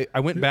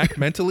went back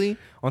mentally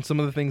on some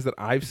of the things that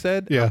I've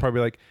said, yeah. I'm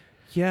probably like,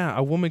 yeah,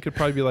 a woman could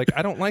probably be like,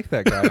 I don't like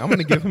that guy. I'm going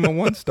to give him a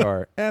 1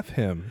 star. F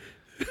him.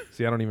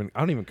 See, I don't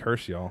even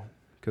curse y'all.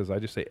 Because I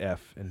just say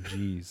F and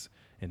G's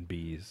and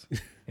B's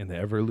and the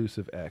ever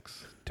elusive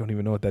X. Don't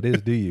even know what that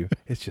is, do you?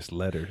 It's just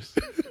letters.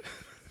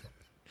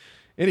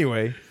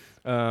 Anyway,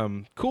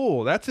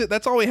 cool. That's it.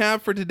 That's all we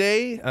have for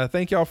today.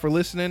 Thank y'all for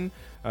listening.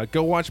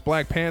 Go watch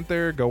Black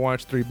Panther. Go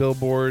watch 3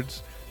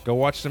 Billboards. Go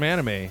watch some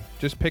anime.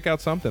 Just pick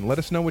out something. Let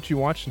us know what you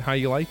watched and how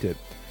you liked it.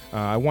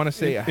 I want to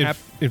say and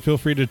feel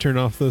free to turn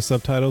off those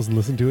subtitles and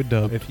listen to it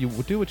dubbed. If you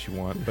do what you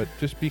want, but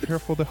just be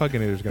careful. The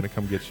Hugginator is going to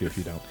come get you if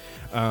you don't.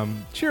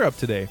 Cheer up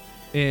today.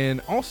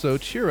 And also,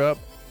 cheer up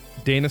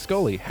Dana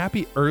Scully.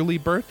 Happy early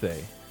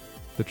birthday.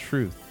 The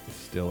truth is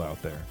still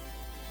out there.